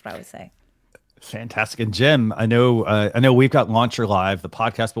crappy. That's what I would say. Fantastic. And Jim, I know we've got Launcher Live, the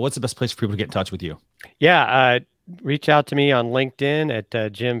podcast, but what's the best place for people to get in touch with you? Yeah, reach out to me on LinkedIn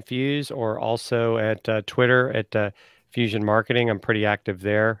at Jim Fuhs, or also at Twitter at Fusion Marketing. I'm pretty active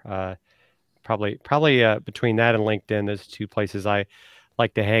there. Probably between that and LinkedIn, those 2 places I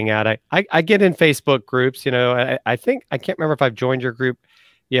like to hang out. I get in Facebook groups. You know, I think, I can't remember if I've joined your group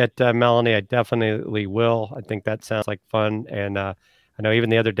yet, Melanie. I definitely will. I think that sounds like fun. And I know even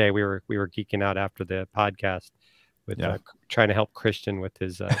the other day we were geeking out after the podcast with trying to help Christian with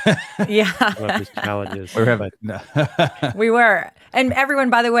his some of his challenges. We were. And everyone,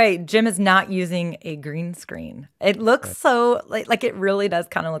 by the way, Jim is not using a green screen. It looks so like it really does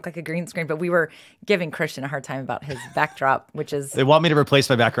kind of look like a green screen, but we were giving Christian a hard time about his backdrop, which is, they want me to replace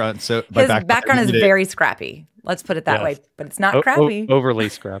my background. So his background is very scrappy. Let's put it that way, but it's not crappy. Overly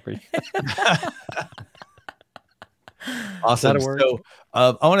scrappy. Awesome. So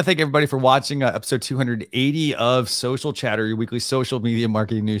I want to thank everybody for watching episode 280 of Social Chatter, your weekly social media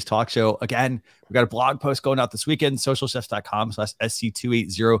marketing news talk show. Again, we got a blog post going out this weekend,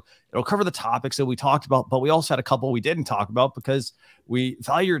 socialchefs.com/SC280. It'll cover the topics that we talked about, but we also had a couple we didn't talk about because we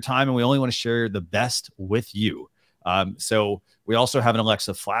value your time and we only want to share the best with you. So we also have an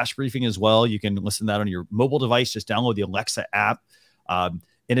Alexa flash briefing as well. You can listen to that on your mobile device. Just download the Alexa app.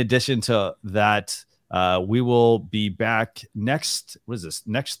 In addition to that, we will be back next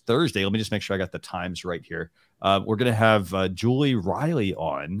Thursday. Let me just make sure I got the times right here. We're going to have Julie Riley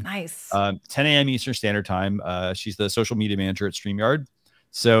on. Nice. 10 a.m. Eastern Standard Time. She's the social media manager at StreamYard.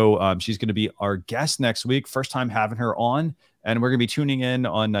 So she's going to be our guest next week. First time having her on. And we're going to be tuning in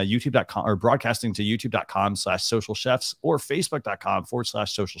on youtube.com or broadcasting to youtube.com/socialchefs or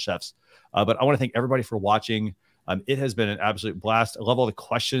facebook.com/socialchefs. But I want to thank everybody for watching. It has been an absolute blast. I love all the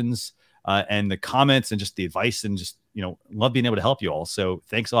questions and the comments and just the advice, and just, love being able to help you all. So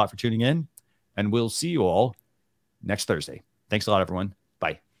thanks a lot for tuning in, and we'll see you all next Thursday. Thanks a lot, everyone.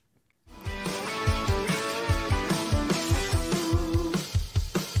 Bye.